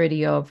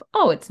security of,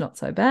 oh, it's not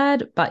so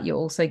bad, but you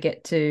also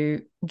get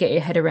to get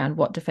your head around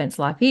what defence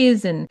life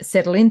is and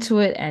settle into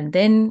it and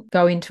then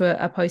go into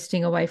a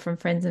posting away from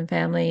friends and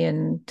family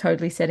and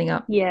totally setting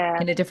up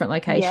in a different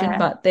location.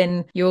 But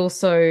then you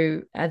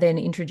also are then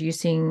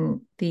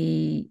introducing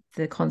the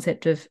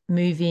concept of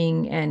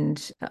moving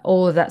and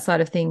all of that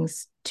side of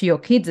things to your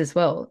kids as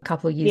well, a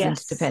couple of years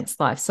into defence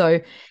life. So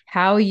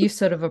how are you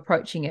sort of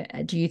approaching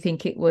it? Do you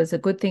think it was a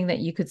good thing that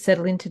you could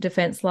settle into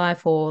defence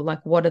life, or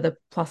like what are the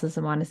pluses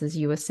and minuses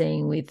you were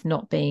seeing with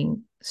not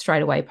being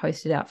straight away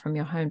posted out from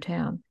your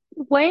hometown?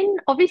 When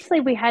obviously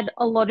we had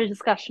a lot of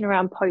discussion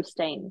around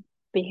posting,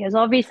 because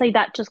obviously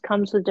that just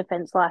comes with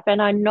defence life.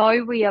 And I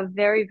know we are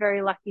very,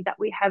 very lucky that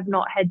we have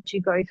not had to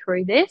go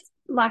through this.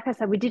 Like I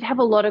said, we did have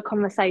a lot of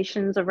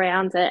conversations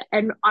around it,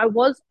 and I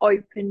was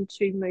open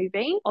to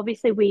moving.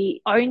 Obviously,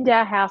 we owned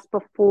our house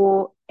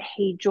before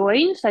he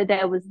joined, so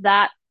there was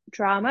that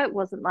drama. It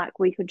wasn't like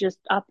we could just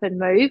up and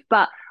move,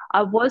 but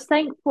I was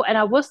thankful and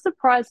I was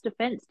surprised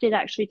Defence did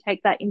actually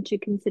take that into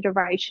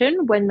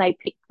consideration when they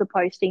picked the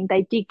posting.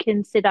 They did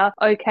consider,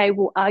 okay,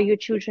 well, are your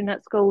children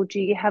at school?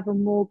 Do you have a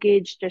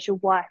mortgage? Does your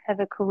wife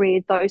have a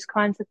career? Those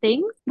kinds of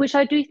things, which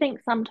I do think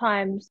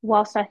sometimes,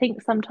 whilst I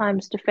think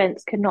sometimes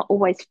Defence cannot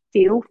always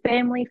feel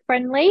family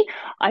friendly,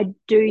 I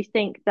do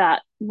think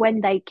that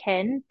when they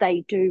can,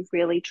 they do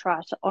really try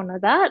to honour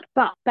that.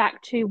 But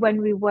back to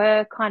when we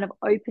were kind of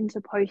open to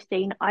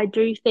posting, I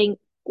do think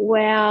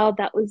wow,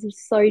 that was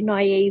so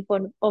naive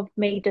of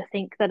me to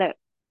think that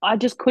I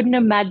just couldn't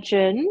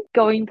imagine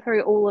going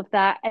through all of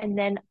that and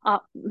then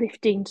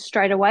uplifting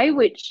straight away,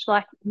 which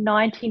like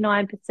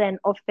 99%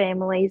 of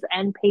families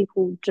and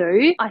people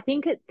do. I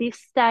think at this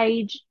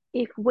stage,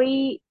 if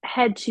we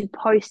had to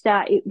post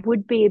out, it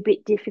would be a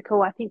bit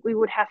difficult. I think we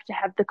would have to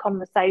have the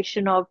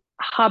conversation of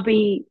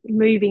hubby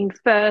moving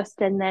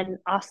first and then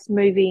us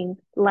moving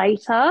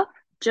later,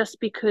 just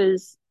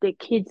because the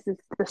kids,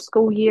 the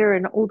school year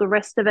and all the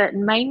rest of it,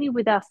 and mainly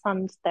with our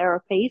son's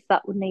therapies,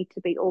 that would need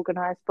to be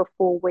organised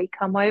before we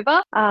come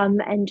over.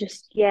 And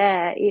just,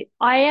 yeah,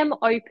 I am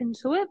open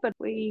to it, but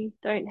we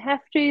don't have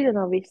to, then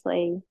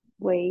obviously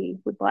we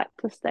would like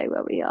to stay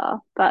where we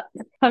are. But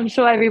I'm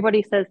sure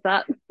everybody says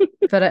that.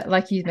 But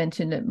like you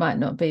mentioned, it might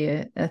not be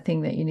a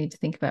thing that you need to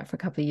think about for a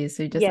couple of years.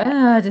 So you just,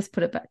 Yeah, just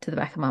put it back to the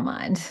back of my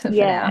mind for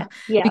yeah, now.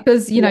 yeah,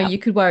 Because, yeah, you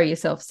could worry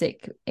yourself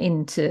sick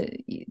into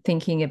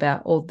thinking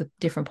about all the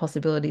different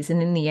possibilities.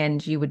 And in the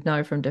end, you would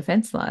know from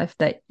Defence Life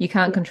that you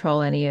can't yeah.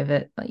 control any of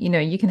it.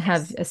 You can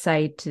have Yes. a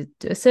say to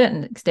a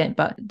certain extent,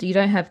 but you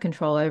don't have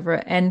control over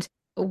it. And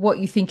what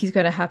you think is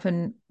going to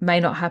happen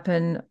may not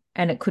happen,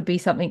 and it could be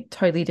something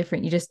totally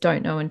different. You just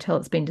don't know until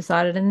it's been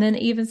decided. And then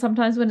even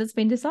sometimes when it's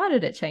been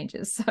decided, it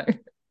changes. So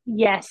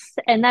Yes,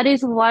 and that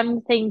is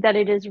one thing that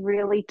it has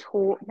really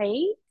taught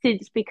me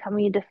since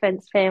becoming a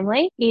defense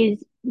family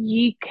is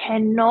you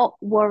cannot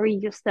worry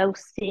yourself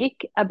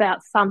sick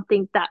about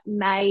something that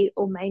may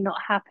or may not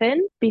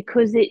happen,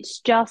 because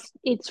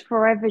it's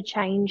forever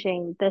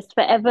changing. There's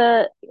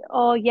forever,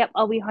 oh, yep,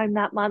 I'll be home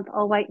that month.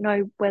 Oh, wait,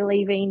 no, we're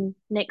leaving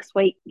next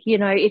week.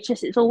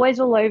 It's always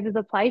all over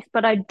the place.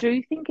 But I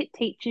do think it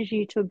teaches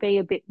you to be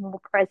a bit more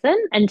present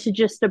and to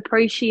just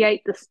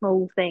appreciate the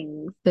small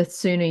things. the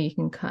sooner you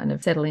can kind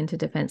of settle into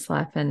Defence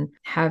Life and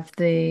have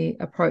the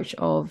approach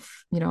of,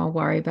 I'll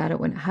worry about it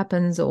when it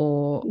happens,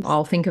 or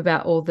I'll think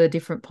about all the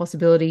different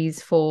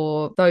possibilities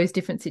for those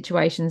different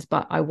situations,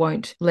 but I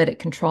won't let it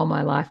control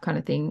my life kind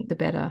of thing, the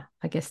better,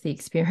 I guess, the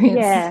experience.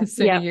 Yeah, The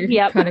sooner yep, you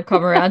yep. kind of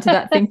come around to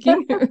that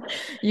thinking.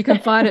 You can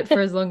fight it for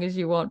as long as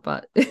you want,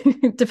 but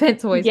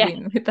defense always Yeah,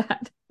 win with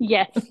that.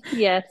 yes,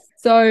 yes.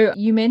 So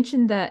you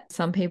mentioned that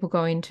some people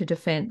go into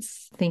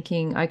defense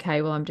thinking,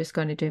 okay, well, I'm just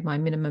going to do my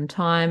minimum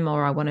time,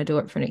 or I want to do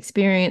it for an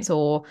experience,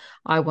 or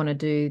I want to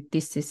do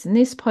this, this, and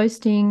this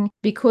posting.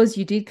 Because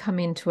you did come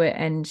into it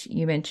and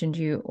you mentioned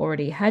you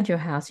already had your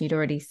house, you'd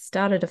already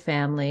started a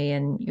family,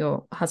 and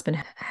your husband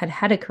had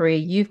had a career,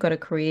 you've got a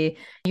career,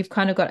 you've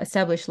kind of got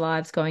established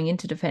lives going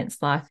into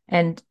Defence Life.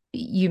 And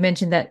you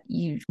mentioned that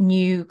you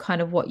knew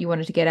kind of what you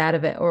wanted to get out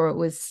of it, or it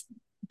was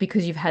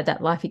because you've had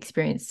that life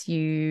experience,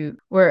 you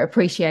were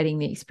appreciating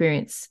the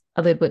experience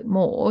a little bit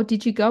more.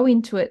 Did you go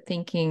into it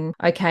thinking,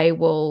 okay,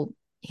 well,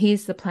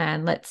 here's the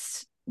plan,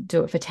 let's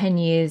do it for 10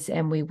 years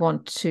and we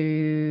want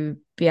to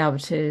be able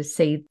to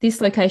see this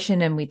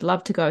location and we'd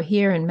love to go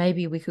here and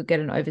maybe we could get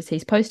an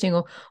overseas posting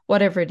or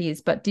whatever it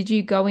is? But did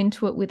you go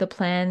into it with a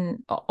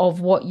plan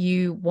of what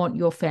you want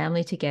your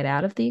family to get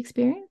out of the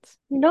experience?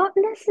 Not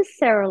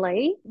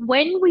necessarily.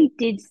 When we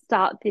did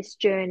start this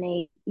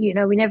journey, we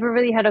never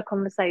really had a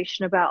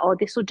conversation about, oh,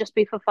 this will just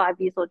be for 5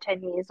 years or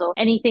 10 years or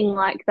anything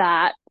like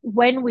that.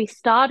 When we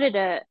started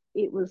it,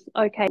 it was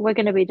okay, we're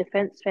going to be a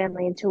defense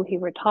family until he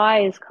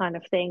retires kind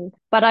of thing.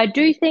 But I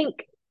do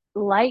think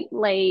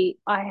lately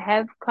I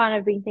have kind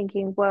of been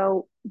thinking,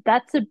 well,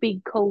 that's a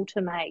big call to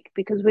make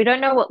because we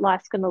don't know what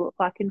life's going to look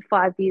like in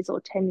 5 years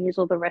or 10 years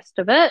or the rest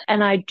of it.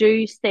 And I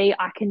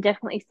can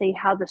definitely see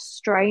how the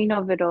strain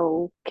of it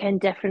all can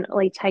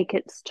definitely take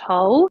its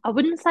toll. I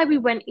wouldn't say we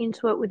went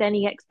into it with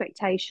any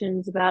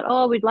expectations about,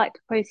 oh, we'd like to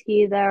post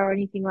here, there, or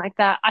anything like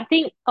that. I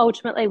think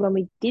ultimately when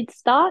we did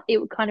start, it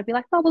would kind of be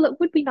like, oh, well,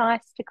 it would be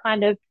nice to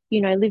kind of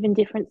live in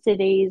different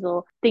cities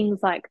or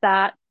things like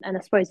that. And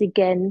I suppose,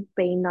 again,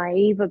 being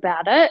naive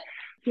about it.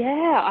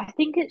 Yeah, I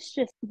think it's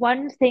just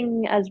one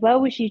thing as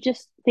well, which you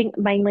just think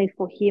mainly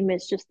for him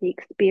is just the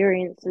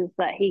experiences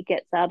that he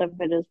gets out of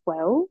it as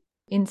well.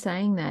 In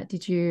saying that,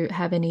 did you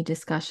have any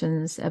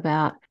discussions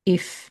about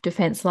if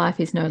Defence Life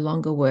is no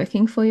longer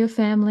working for your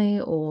family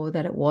or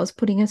that it was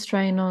putting a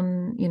strain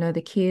on,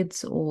 the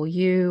kids or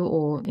you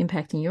or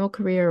impacting your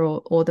career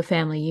or the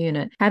family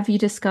unit? Have you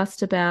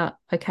discussed about,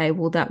 okay,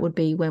 well, that would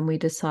be when we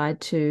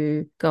decide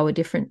to go a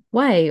different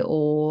way,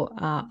 or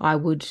I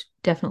would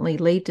definitely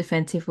leave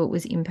Defence if it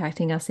was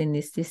impacting us in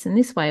this, and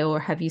this way? Or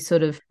have you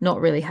sort of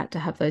not really had to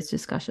have those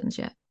discussions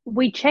yet?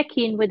 We check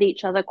in with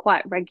each other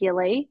quite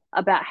regularly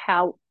about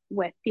how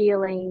we're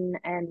feeling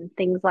and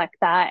things like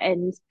that.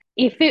 And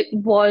if it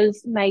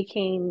was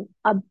making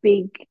a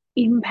big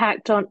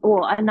impact on,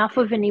 or enough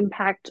of an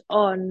impact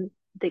on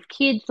the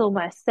kids or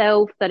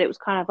myself, that it was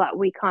kind of like,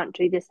 we can't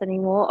do this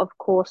anymore, of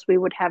course, we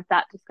would have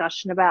that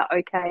discussion about,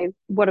 okay,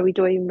 what are we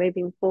doing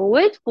moving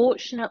forward?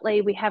 Fortunately,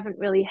 we haven't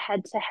really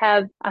had to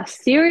have a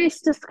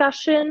serious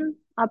discussion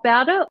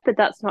about it, but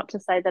that's not to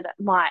say that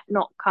it might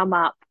not come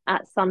up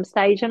at some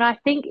stage. And I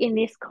think in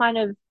this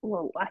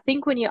I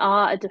think when you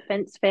are a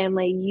defense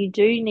family, you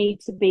do need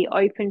to be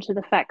open to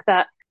the fact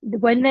that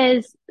when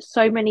there's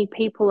so many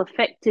people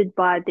affected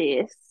by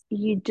this,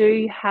 you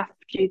do have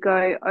to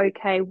go,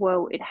 okay,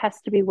 well, it has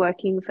to be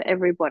working for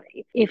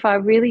everybody. If I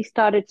really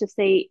started to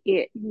see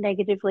it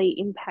negatively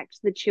impact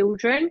the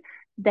children,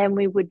 then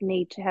we would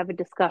need to have a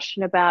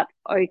discussion about,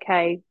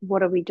 okay,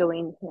 what are we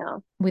doing here?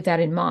 With that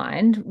in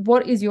mind,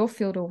 what is your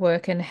field of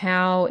work and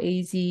how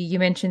easy? You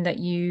mentioned that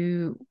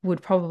you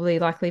would probably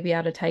likely be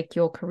able to take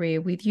your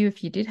career with you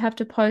if you did have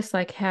to post.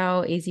 Like,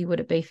 how easy would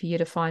it be for you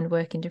to find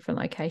work in different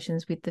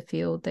locations with the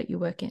field that you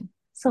work in?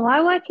 So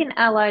I work in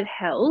allied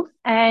health,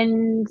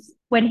 and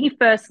when he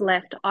first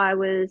left, I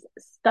was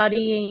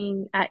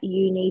studying at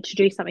uni to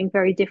do something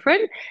very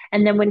different.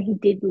 And then when he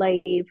did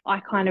leave, I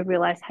kind of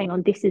realized, hang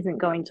on, this isn't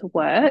going to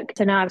work.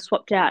 So now I've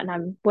swapped out and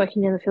I'm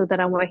working in the field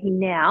that I'm working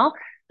now.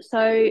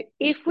 So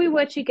if we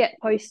were to get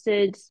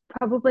posted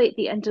probably at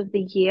the end of the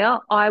year,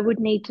 I would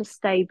need to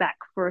stay back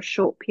for a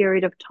short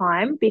period of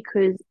time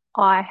because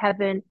I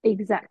haven't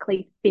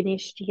exactly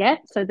finished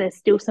yet. So there's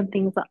still some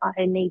things that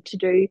I need to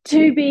do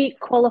to be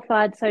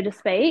qualified, so to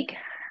speak.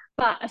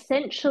 But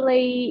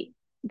essentially,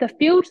 the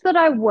field that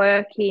I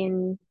work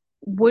in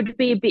would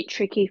be a bit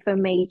tricky for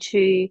me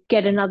to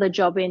get another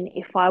job in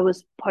if I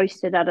was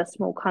posted at a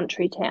small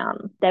country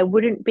town. There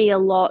wouldn't be a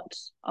lot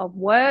of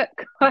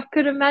work, I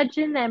could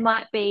imagine. There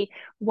might be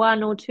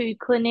one or two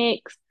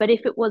clinics, but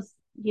if it was,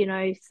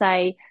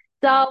 say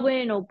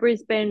Darwin or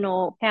Brisbane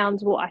or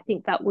Townsville, I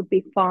think that would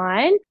be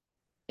fine.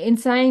 In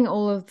saying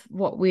all of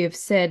what we have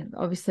said,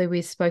 obviously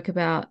we spoke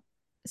about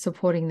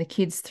supporting the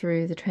kids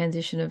through the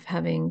transition of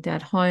having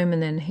dad home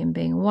and then him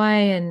being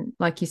away. And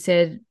like you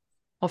said,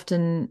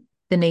 often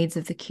the needs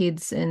of the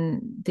kids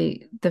and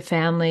the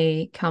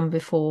family come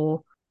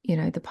before,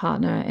 the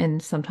partner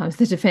and sometimes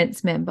the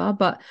defense member.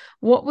 But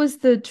what was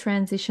the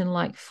transition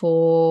like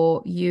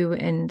for you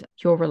and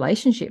your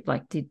relationship?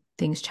 Like, did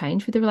things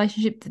change with the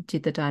relationship?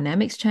 Did the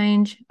dynamics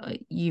change?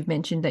 You've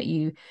mentioned that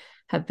you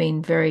have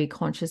been very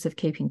conscious of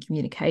keeping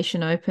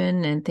communication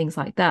open and things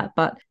like that.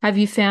 But have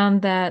you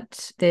found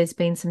that there's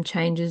been some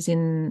changes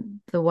in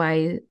the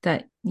way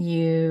that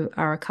you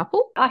are a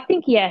couple? I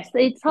think yes.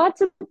 It's hard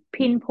to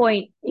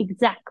pinpoint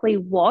exactly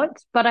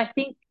what, but I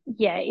think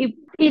yeah,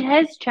 it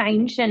has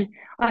changed, and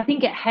I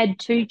think it had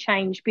to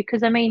change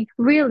because I mean,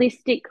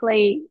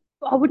 realistically,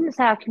 I wouldn't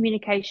say our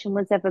communication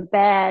was ever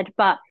bad,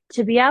 but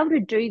to be able to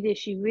do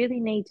this, you really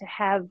need to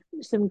have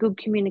some good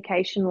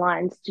communication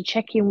lines to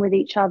check in with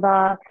each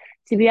other,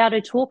 to be able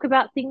to talk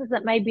about things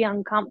that may be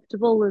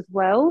uncomfortable as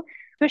well,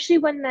 especially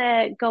when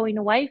they're going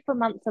away for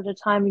months at a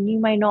time and you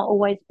may not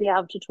always be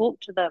able to talk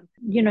to them.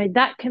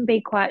 That can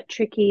be quite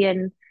tricky.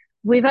 And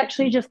we've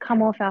actually just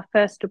come off our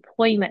first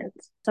deployment,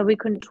 so we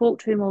couldn't talk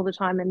to him all the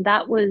time, and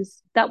that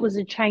was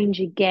a change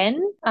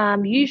again.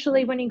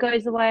 Usually when he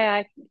goes away,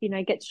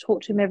 I get to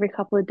talk to him every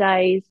couple of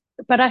days.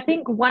 But I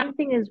think one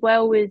thing as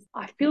well is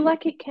I feel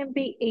like it can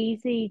be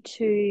easy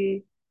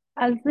to,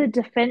 as the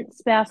defense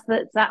spouse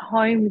that's at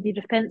home with your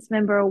defense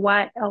member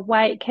away,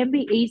 it can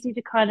be easy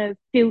to kind of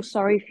feel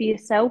sorry for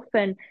yourself.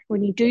 And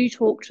when you do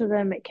talk to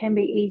them, it can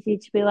be easy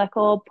to be like,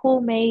 oh, poor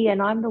me,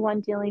 and I'm the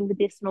one dealing with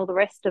this and all the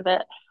rest of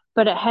it.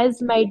 But it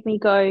has made me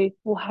go,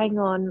 well, hang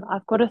on,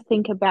 I've got to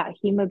think about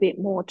him a bit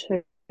more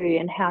too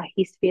and how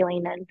he's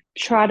feeling and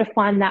try to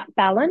find that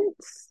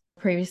balance.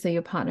 Previously,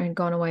 your partner had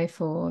gone away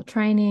for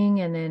training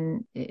and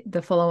then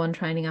the follow-on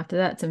training after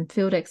that, some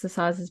field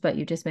exercises, but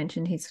you just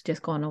mentioned he's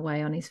just gone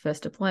away on his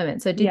first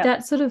deployment. So did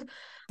that sort of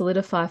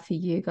solidify for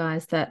you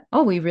guys that,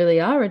 oh, we really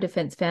are a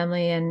defense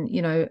family, and,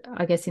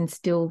 I guess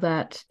instill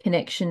that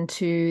connection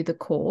to the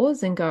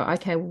cause and go,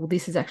 okay, well,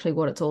 this is actually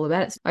what it's all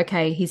about. It's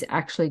okay, he's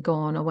actually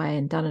gone away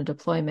and done a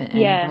deployment,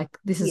 and like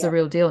this is a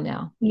real deal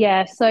now.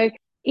 Yeah. So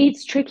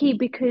it's tricky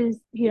because,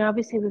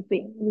 obviously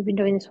we've been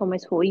doing this for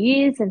almost 4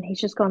 years and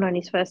he's just gone on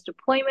his first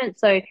deployment.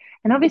 So,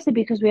 and obviously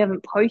because we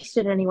haven't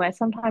posted anywhere,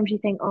 sometimes you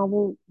think, oh,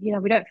 well,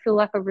 we don't feel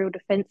like a real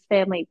defense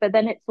family. But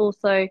then it's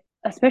also,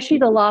 especially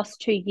the last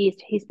 2 years,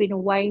 he's been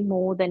away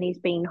more than he's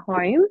been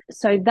home.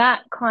 So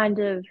that kind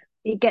of,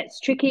 it gets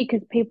tricky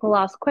because people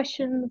ask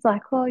questions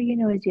like, oh,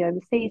 is he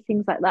overseas?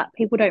 Things like that.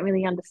 People don't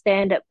really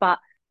understand it. But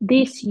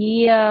this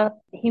year,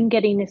 him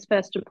getting his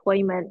first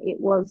deployment, it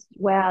was,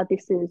 wow,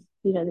 this is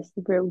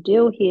the real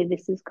deal here.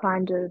 This is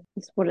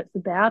what it's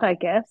about, I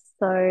guess.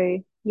 So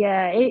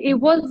yeah, it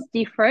was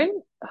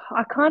different.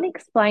 I can't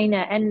explain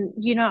it. And,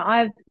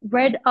 I've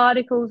read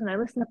articles and I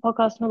listen to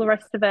podcasts and all the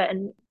rest of it.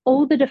 And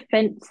all the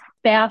defense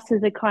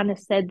spouses have kind of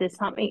said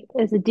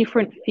there's a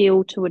different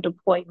feel to a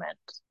deployment.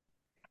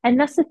 And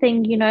that's the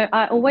thing,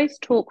 I always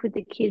talk with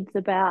the kids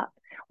about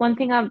one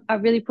thing I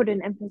really put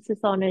an emphasis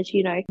on is,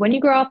 when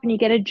you grow up and you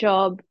get a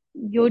job,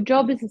 your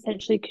job is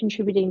essentially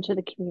contributing to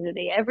the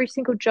community. Every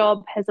single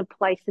job has a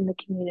place in the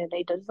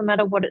community. Doesn't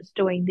matter what it's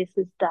doing, this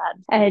is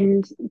dad.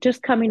 And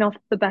just coming off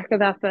the back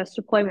of our first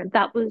deployment,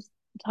 that was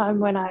the time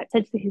when I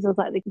said to the kids, I was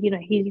like,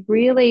 he's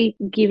really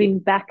giving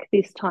back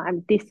this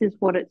time. This is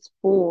what it's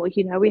for.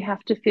 We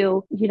have to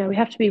feel, we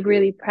have to be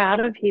really proud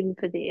of him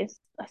for this.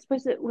 I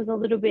suppose it was a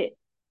little bit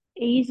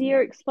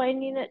easier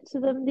explaining it to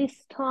them this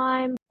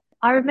time.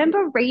 I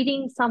remember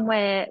reading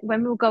somewhere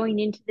when we were going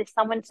into this,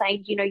 someone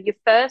saying, your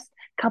first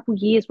couple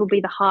years will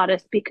be the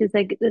hardest because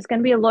there's going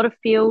to be a lot of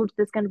field,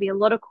 there's going to be a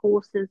lot of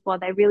courses while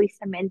they really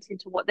cement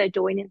into what they're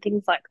doing and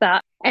things like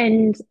that.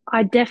 And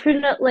I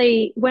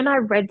definitely, when I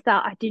read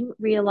that, I didn't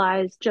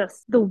realize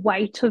just the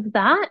weight of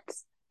that.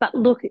 But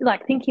look,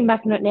 like thinking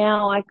back on it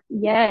now, like,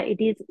 yeah, it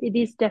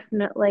is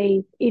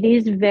definitely, it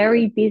is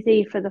very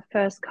busy for the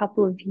first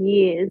couple of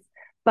years.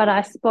 But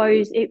I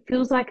suppose it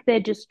feels like they're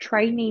just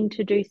training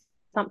to do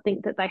something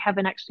that they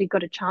haven't actually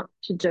got a chance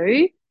to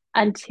do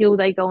until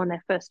they go on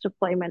their first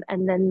deployment.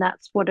 And then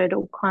that's what it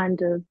all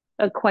kind of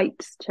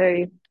equates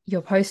to.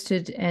 You're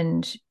posted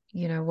and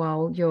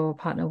while your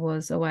partner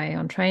was away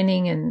on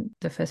training and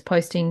the first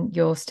posting,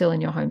 you're still in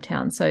your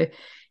hometown. So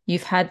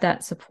you've had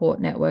that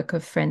support network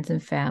of friends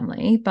and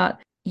family,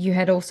 but you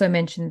had also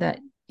mentioned that,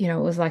 it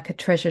was like a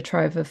treasure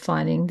trove of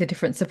finding the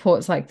different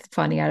supports, like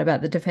finding out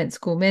about the Defence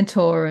School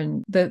Mentor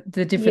and the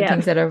different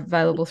things that are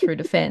available through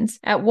Defence.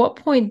 At what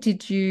point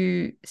did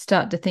you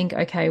start to think,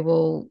 okay,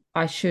 well,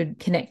 I should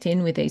connect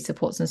in with these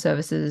supports and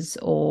services,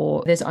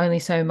 or there's only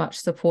so much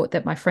support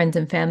that my friends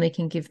and family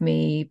can give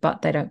me,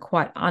 but they don't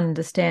quite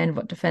understand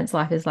what defence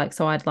life is like,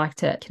 so I'd like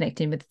to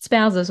connect in with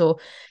spouses? Or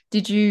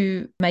did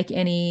you make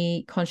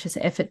any conscious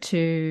effort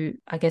to,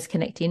 I guess,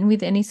 connect in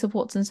with any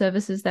supports and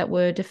services that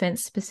were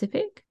defence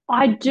specific?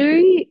 I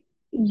do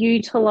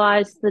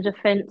utilize the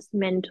Defence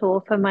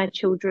Mentor for my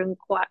children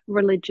quite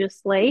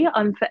religiously.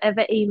 I'm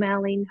forever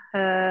emailing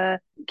her,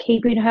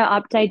 keeping her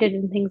updated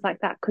and things like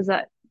that because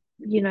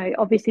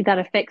obviously that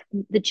affects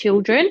the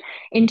children.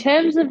 In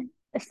terms of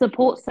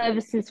support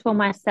services for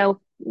myself,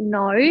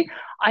 no.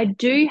 I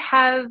do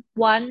have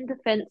one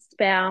defence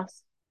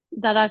spouse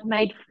that I've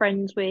made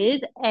friends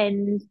with.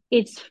 And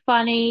it's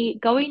funny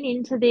going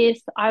into this,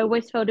 I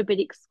always felt a bit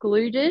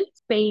excluded,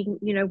 being,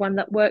 one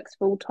that works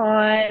full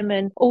time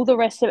and all the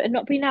rest of it, and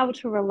not being able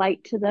to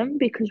relate to them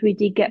because we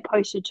did get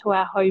posted to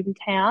our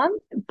hometown.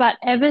 But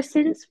ever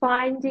since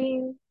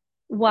finding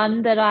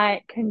one that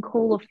I can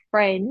call a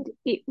friend,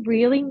 it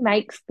really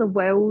makes the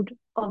world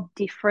of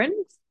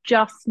difference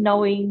just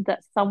knowing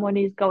that someone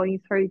is going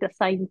through the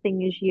same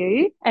thing as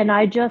you. And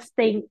I just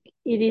think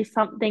it is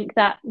something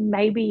that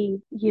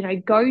maybe,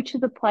 go to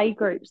the play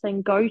groups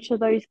and go to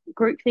those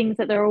group things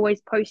that they're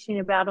always posting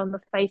about on the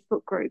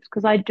Facebook groups,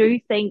 because I do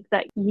think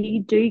that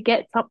you do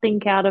get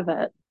something out of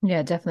it.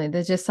 Yeah, definitely.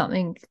 There's just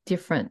something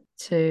different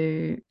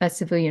to a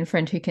civilian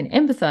friend who can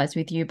empathize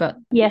with you, but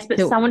yes, but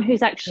someone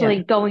who's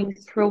actually going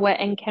through it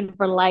and can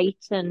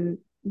relate, and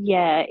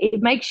yeah,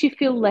 it makes you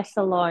feel less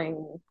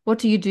alone. What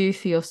do you do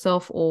for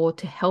yourself or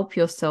to help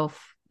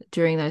yourself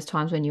during those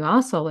times when you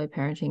are solo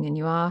parenting and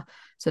you are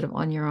sort of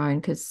on your own?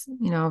 Because,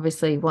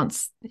 obviously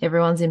once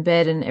everyone's in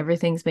bed and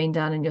everything's been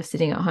done and you're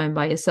sitting at home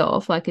by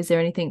yourself, like, is there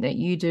anything that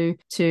you do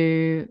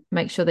to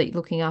make sure that you're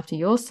looking after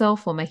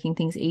yourself or making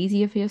things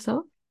easier for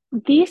yourself?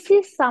 This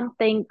is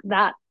something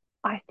that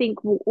I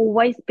think will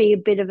always be a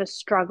bit of a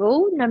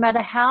struggle, no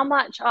matter how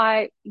much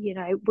I,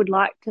 would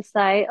like to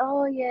say,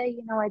 oh yeah,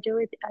 I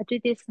do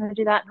this and I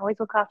do that and always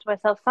look after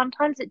myself.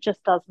 Sometimes it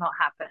just does not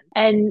happen.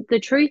 And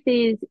the truth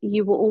is,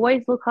 you will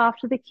always look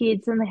after the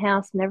kids and the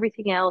house and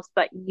everything else,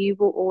 but you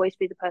will always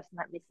be the person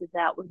that misses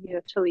out when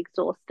you're too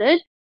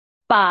exhausted.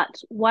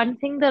 But one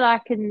thing that I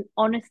can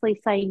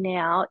honestly say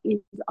now is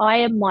I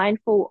am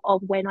mindful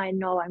of when I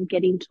know I'm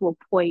getting to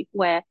a point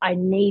where I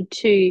need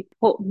to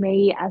put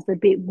me as a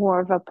bit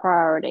more of a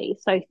priority.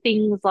 So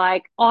things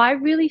like I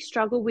really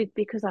struggle with,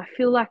 because I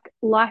feel like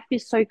life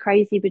is so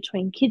crazy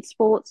between kids'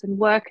 sports and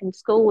work and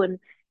school and,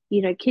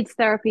 kids'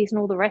 therapies and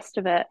all the rest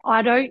of it.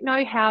 I don't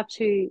know how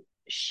to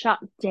shut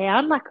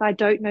down. Like, I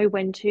don't know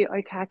when to,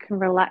 okay, I can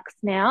relax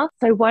now.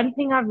 So one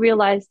thing I've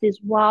realized is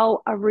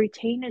while a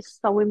routine is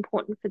so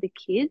important for the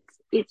kids,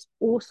 it's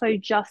also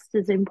just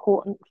as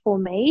important for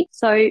me.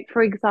 So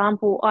for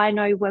example, I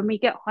know when we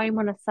get home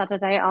on a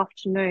Saturday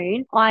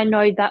afternoon, I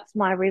know that's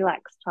my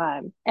relax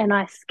time, and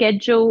I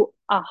schedule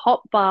a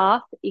hot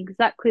bath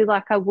exactly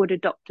like I would a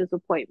doctor's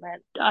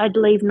appointment. I'd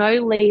leave no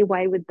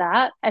leeway with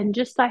that. And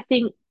just, I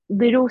think,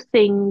 little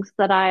things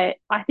that I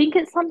think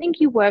it's something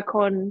you work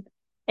on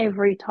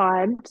every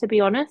time, to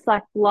be honest.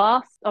 Like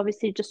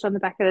obviously just on the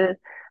back of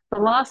the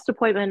last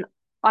appointment,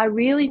 I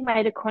really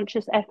made a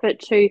conscious effort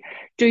to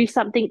do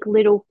something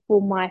little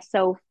for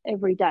myself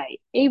every day,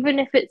 even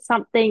if it's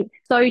something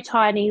so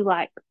tiny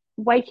like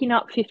waking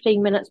up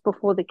 15 minutes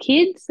before the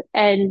kids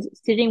and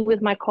sitting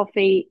with my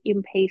coffee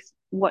in peace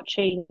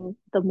watching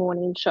the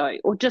morning show,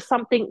 or just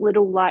something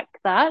little like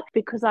that,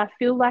 because I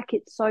feel like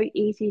it's so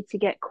easy to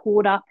get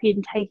caught up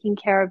in taking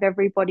care of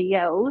everybody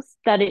else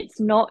that it's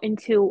not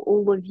until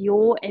all of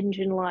your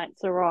engine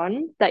lights are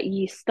on that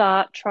you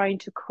start trying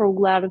to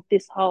crawl out of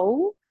this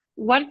hole.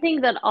 One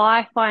thing that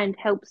I find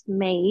helps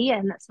me,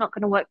 and that's not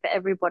going to work for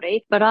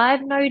everybody, but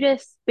I've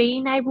noticed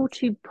being able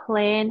to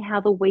plan how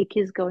the week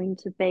is going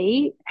to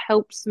be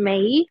helps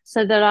me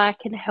so that I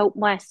can help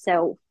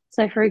myself.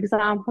 So, for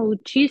example,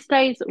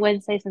 Tuesdays,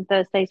 Wednesdays, and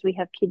Thursdays, we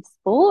have kids'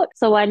 sport.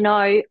 So I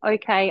know,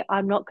 okay,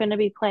 I'm not going to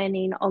be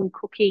planning on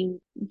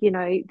cooking,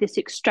 this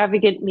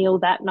extravagant meal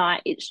that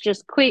night. It's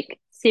just quick,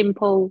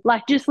 simple,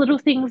 like just little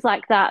things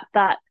like that,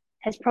 that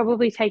has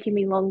probably taken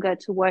me longer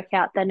to work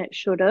out than it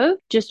should have.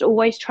 Just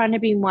always trying to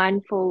be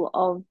mindful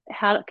of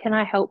how can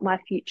I help my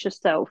future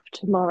self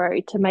tomorrow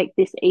to make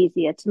this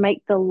easier, to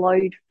make the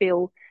load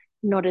feel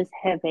not as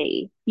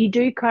heavy. You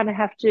do kind of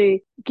have to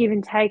give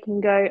and take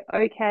and go,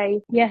 okay,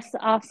 yes,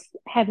 us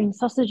having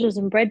sausages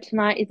and bread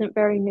tonight isn't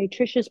very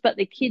nutritious, but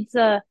the kids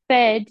are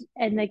fed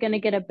and they're going to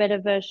get a better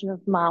version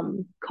of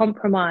mum.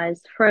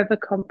 Compromise, forever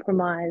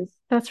compromise.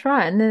 That's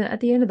right. And then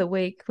at the end of the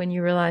week, when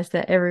you realize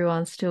that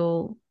everyone's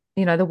still,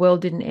 the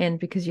world didn't end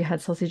because you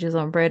had sausages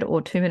on bread or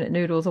 2-minute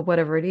noodles or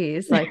whatever it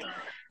is, like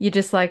you're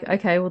just like,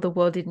 okay, well, the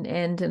world didn't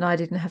end and I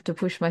didn't have to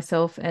push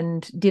myself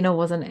and dinner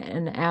wasn't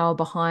an hour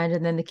behind.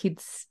 And then the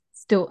kids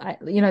still,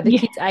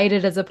 kids ate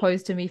it as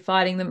opposed to me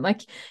fighting them.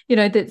 Like,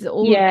 there's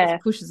all of those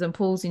pushes and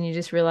pulls, and you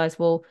just realize,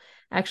 well,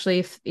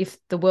 actually, if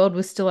the world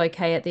was still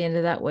okay at the end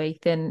of that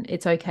week, then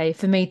it's okay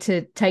for me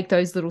to take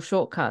those little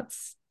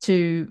shortcuts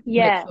to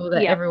make sure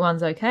that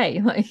everyone's okay.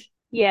 Like,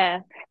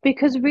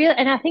 because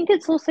and I think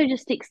it's also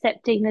just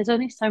accepting there's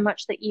only so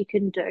much that you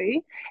can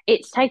do.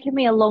 It's taken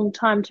me a long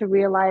time to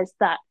realize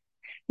that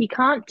you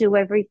can't do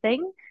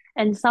everything.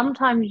 And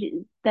sometimes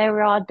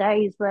there are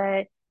days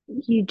where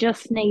you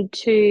just need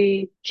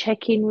to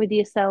check in with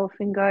yourself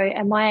and go,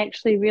 am I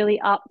actually really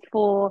up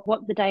for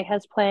what the day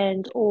has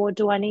planned? Or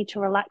do I need to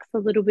relax a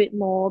little bit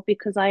more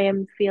because I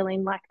am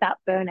feeling like that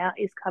burnout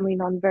is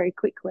coming on very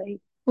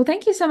quickly? Well,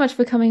 thank you so much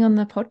for coming on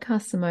the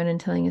podcast, Simone, and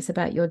telling us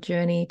about your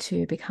journey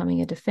to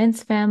becoming a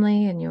defence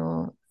family and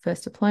your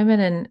first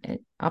deployment and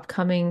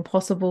upcoming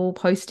possible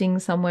posting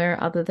somewhere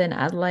other than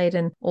Adelaide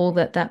and all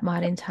that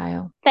might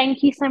entail.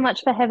 Thank you so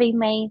much for having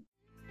me.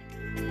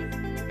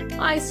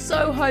 I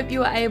so hope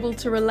you are able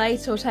to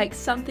relate or take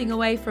something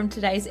away from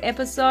today's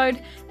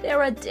episode.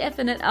 There are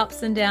definite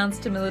ups and downs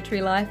to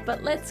military life,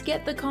 but let's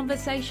get the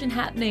conversation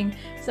happening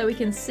so we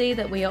can see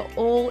that we are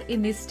all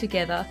in this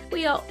together.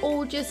 We are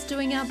all just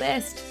doing our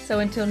best. So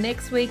until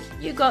next week,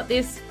 you got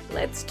this.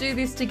 Let's do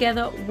this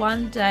together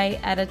one day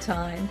at a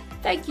time.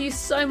 Thank you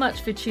so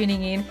much for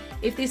tuning in.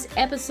 If this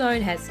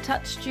episode has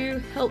touched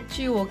you, helped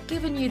you, or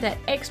given you that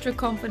extra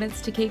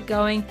confidence to keep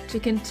going, to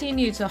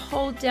continue to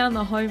hold down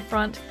the home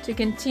front, to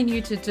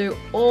continue to do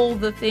all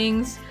the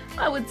things,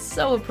 I would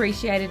so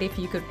appreciate it if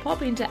you could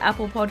pop into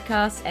Apple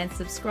Podcasts and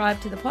subscribe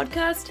to the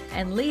podcast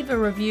and leave a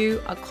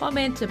review, a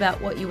comment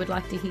about what you would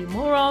like to hear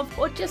more of,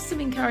 or just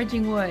some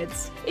encouraging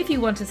words. If you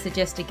want to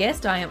suggest a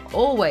guest, I am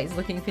always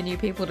looking for new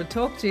people to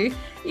talk to.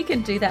 You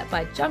can do that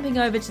by jumping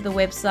over to the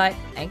website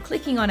and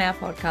clicking on our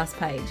podcast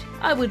page.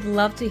 I would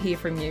love to hear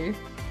from you.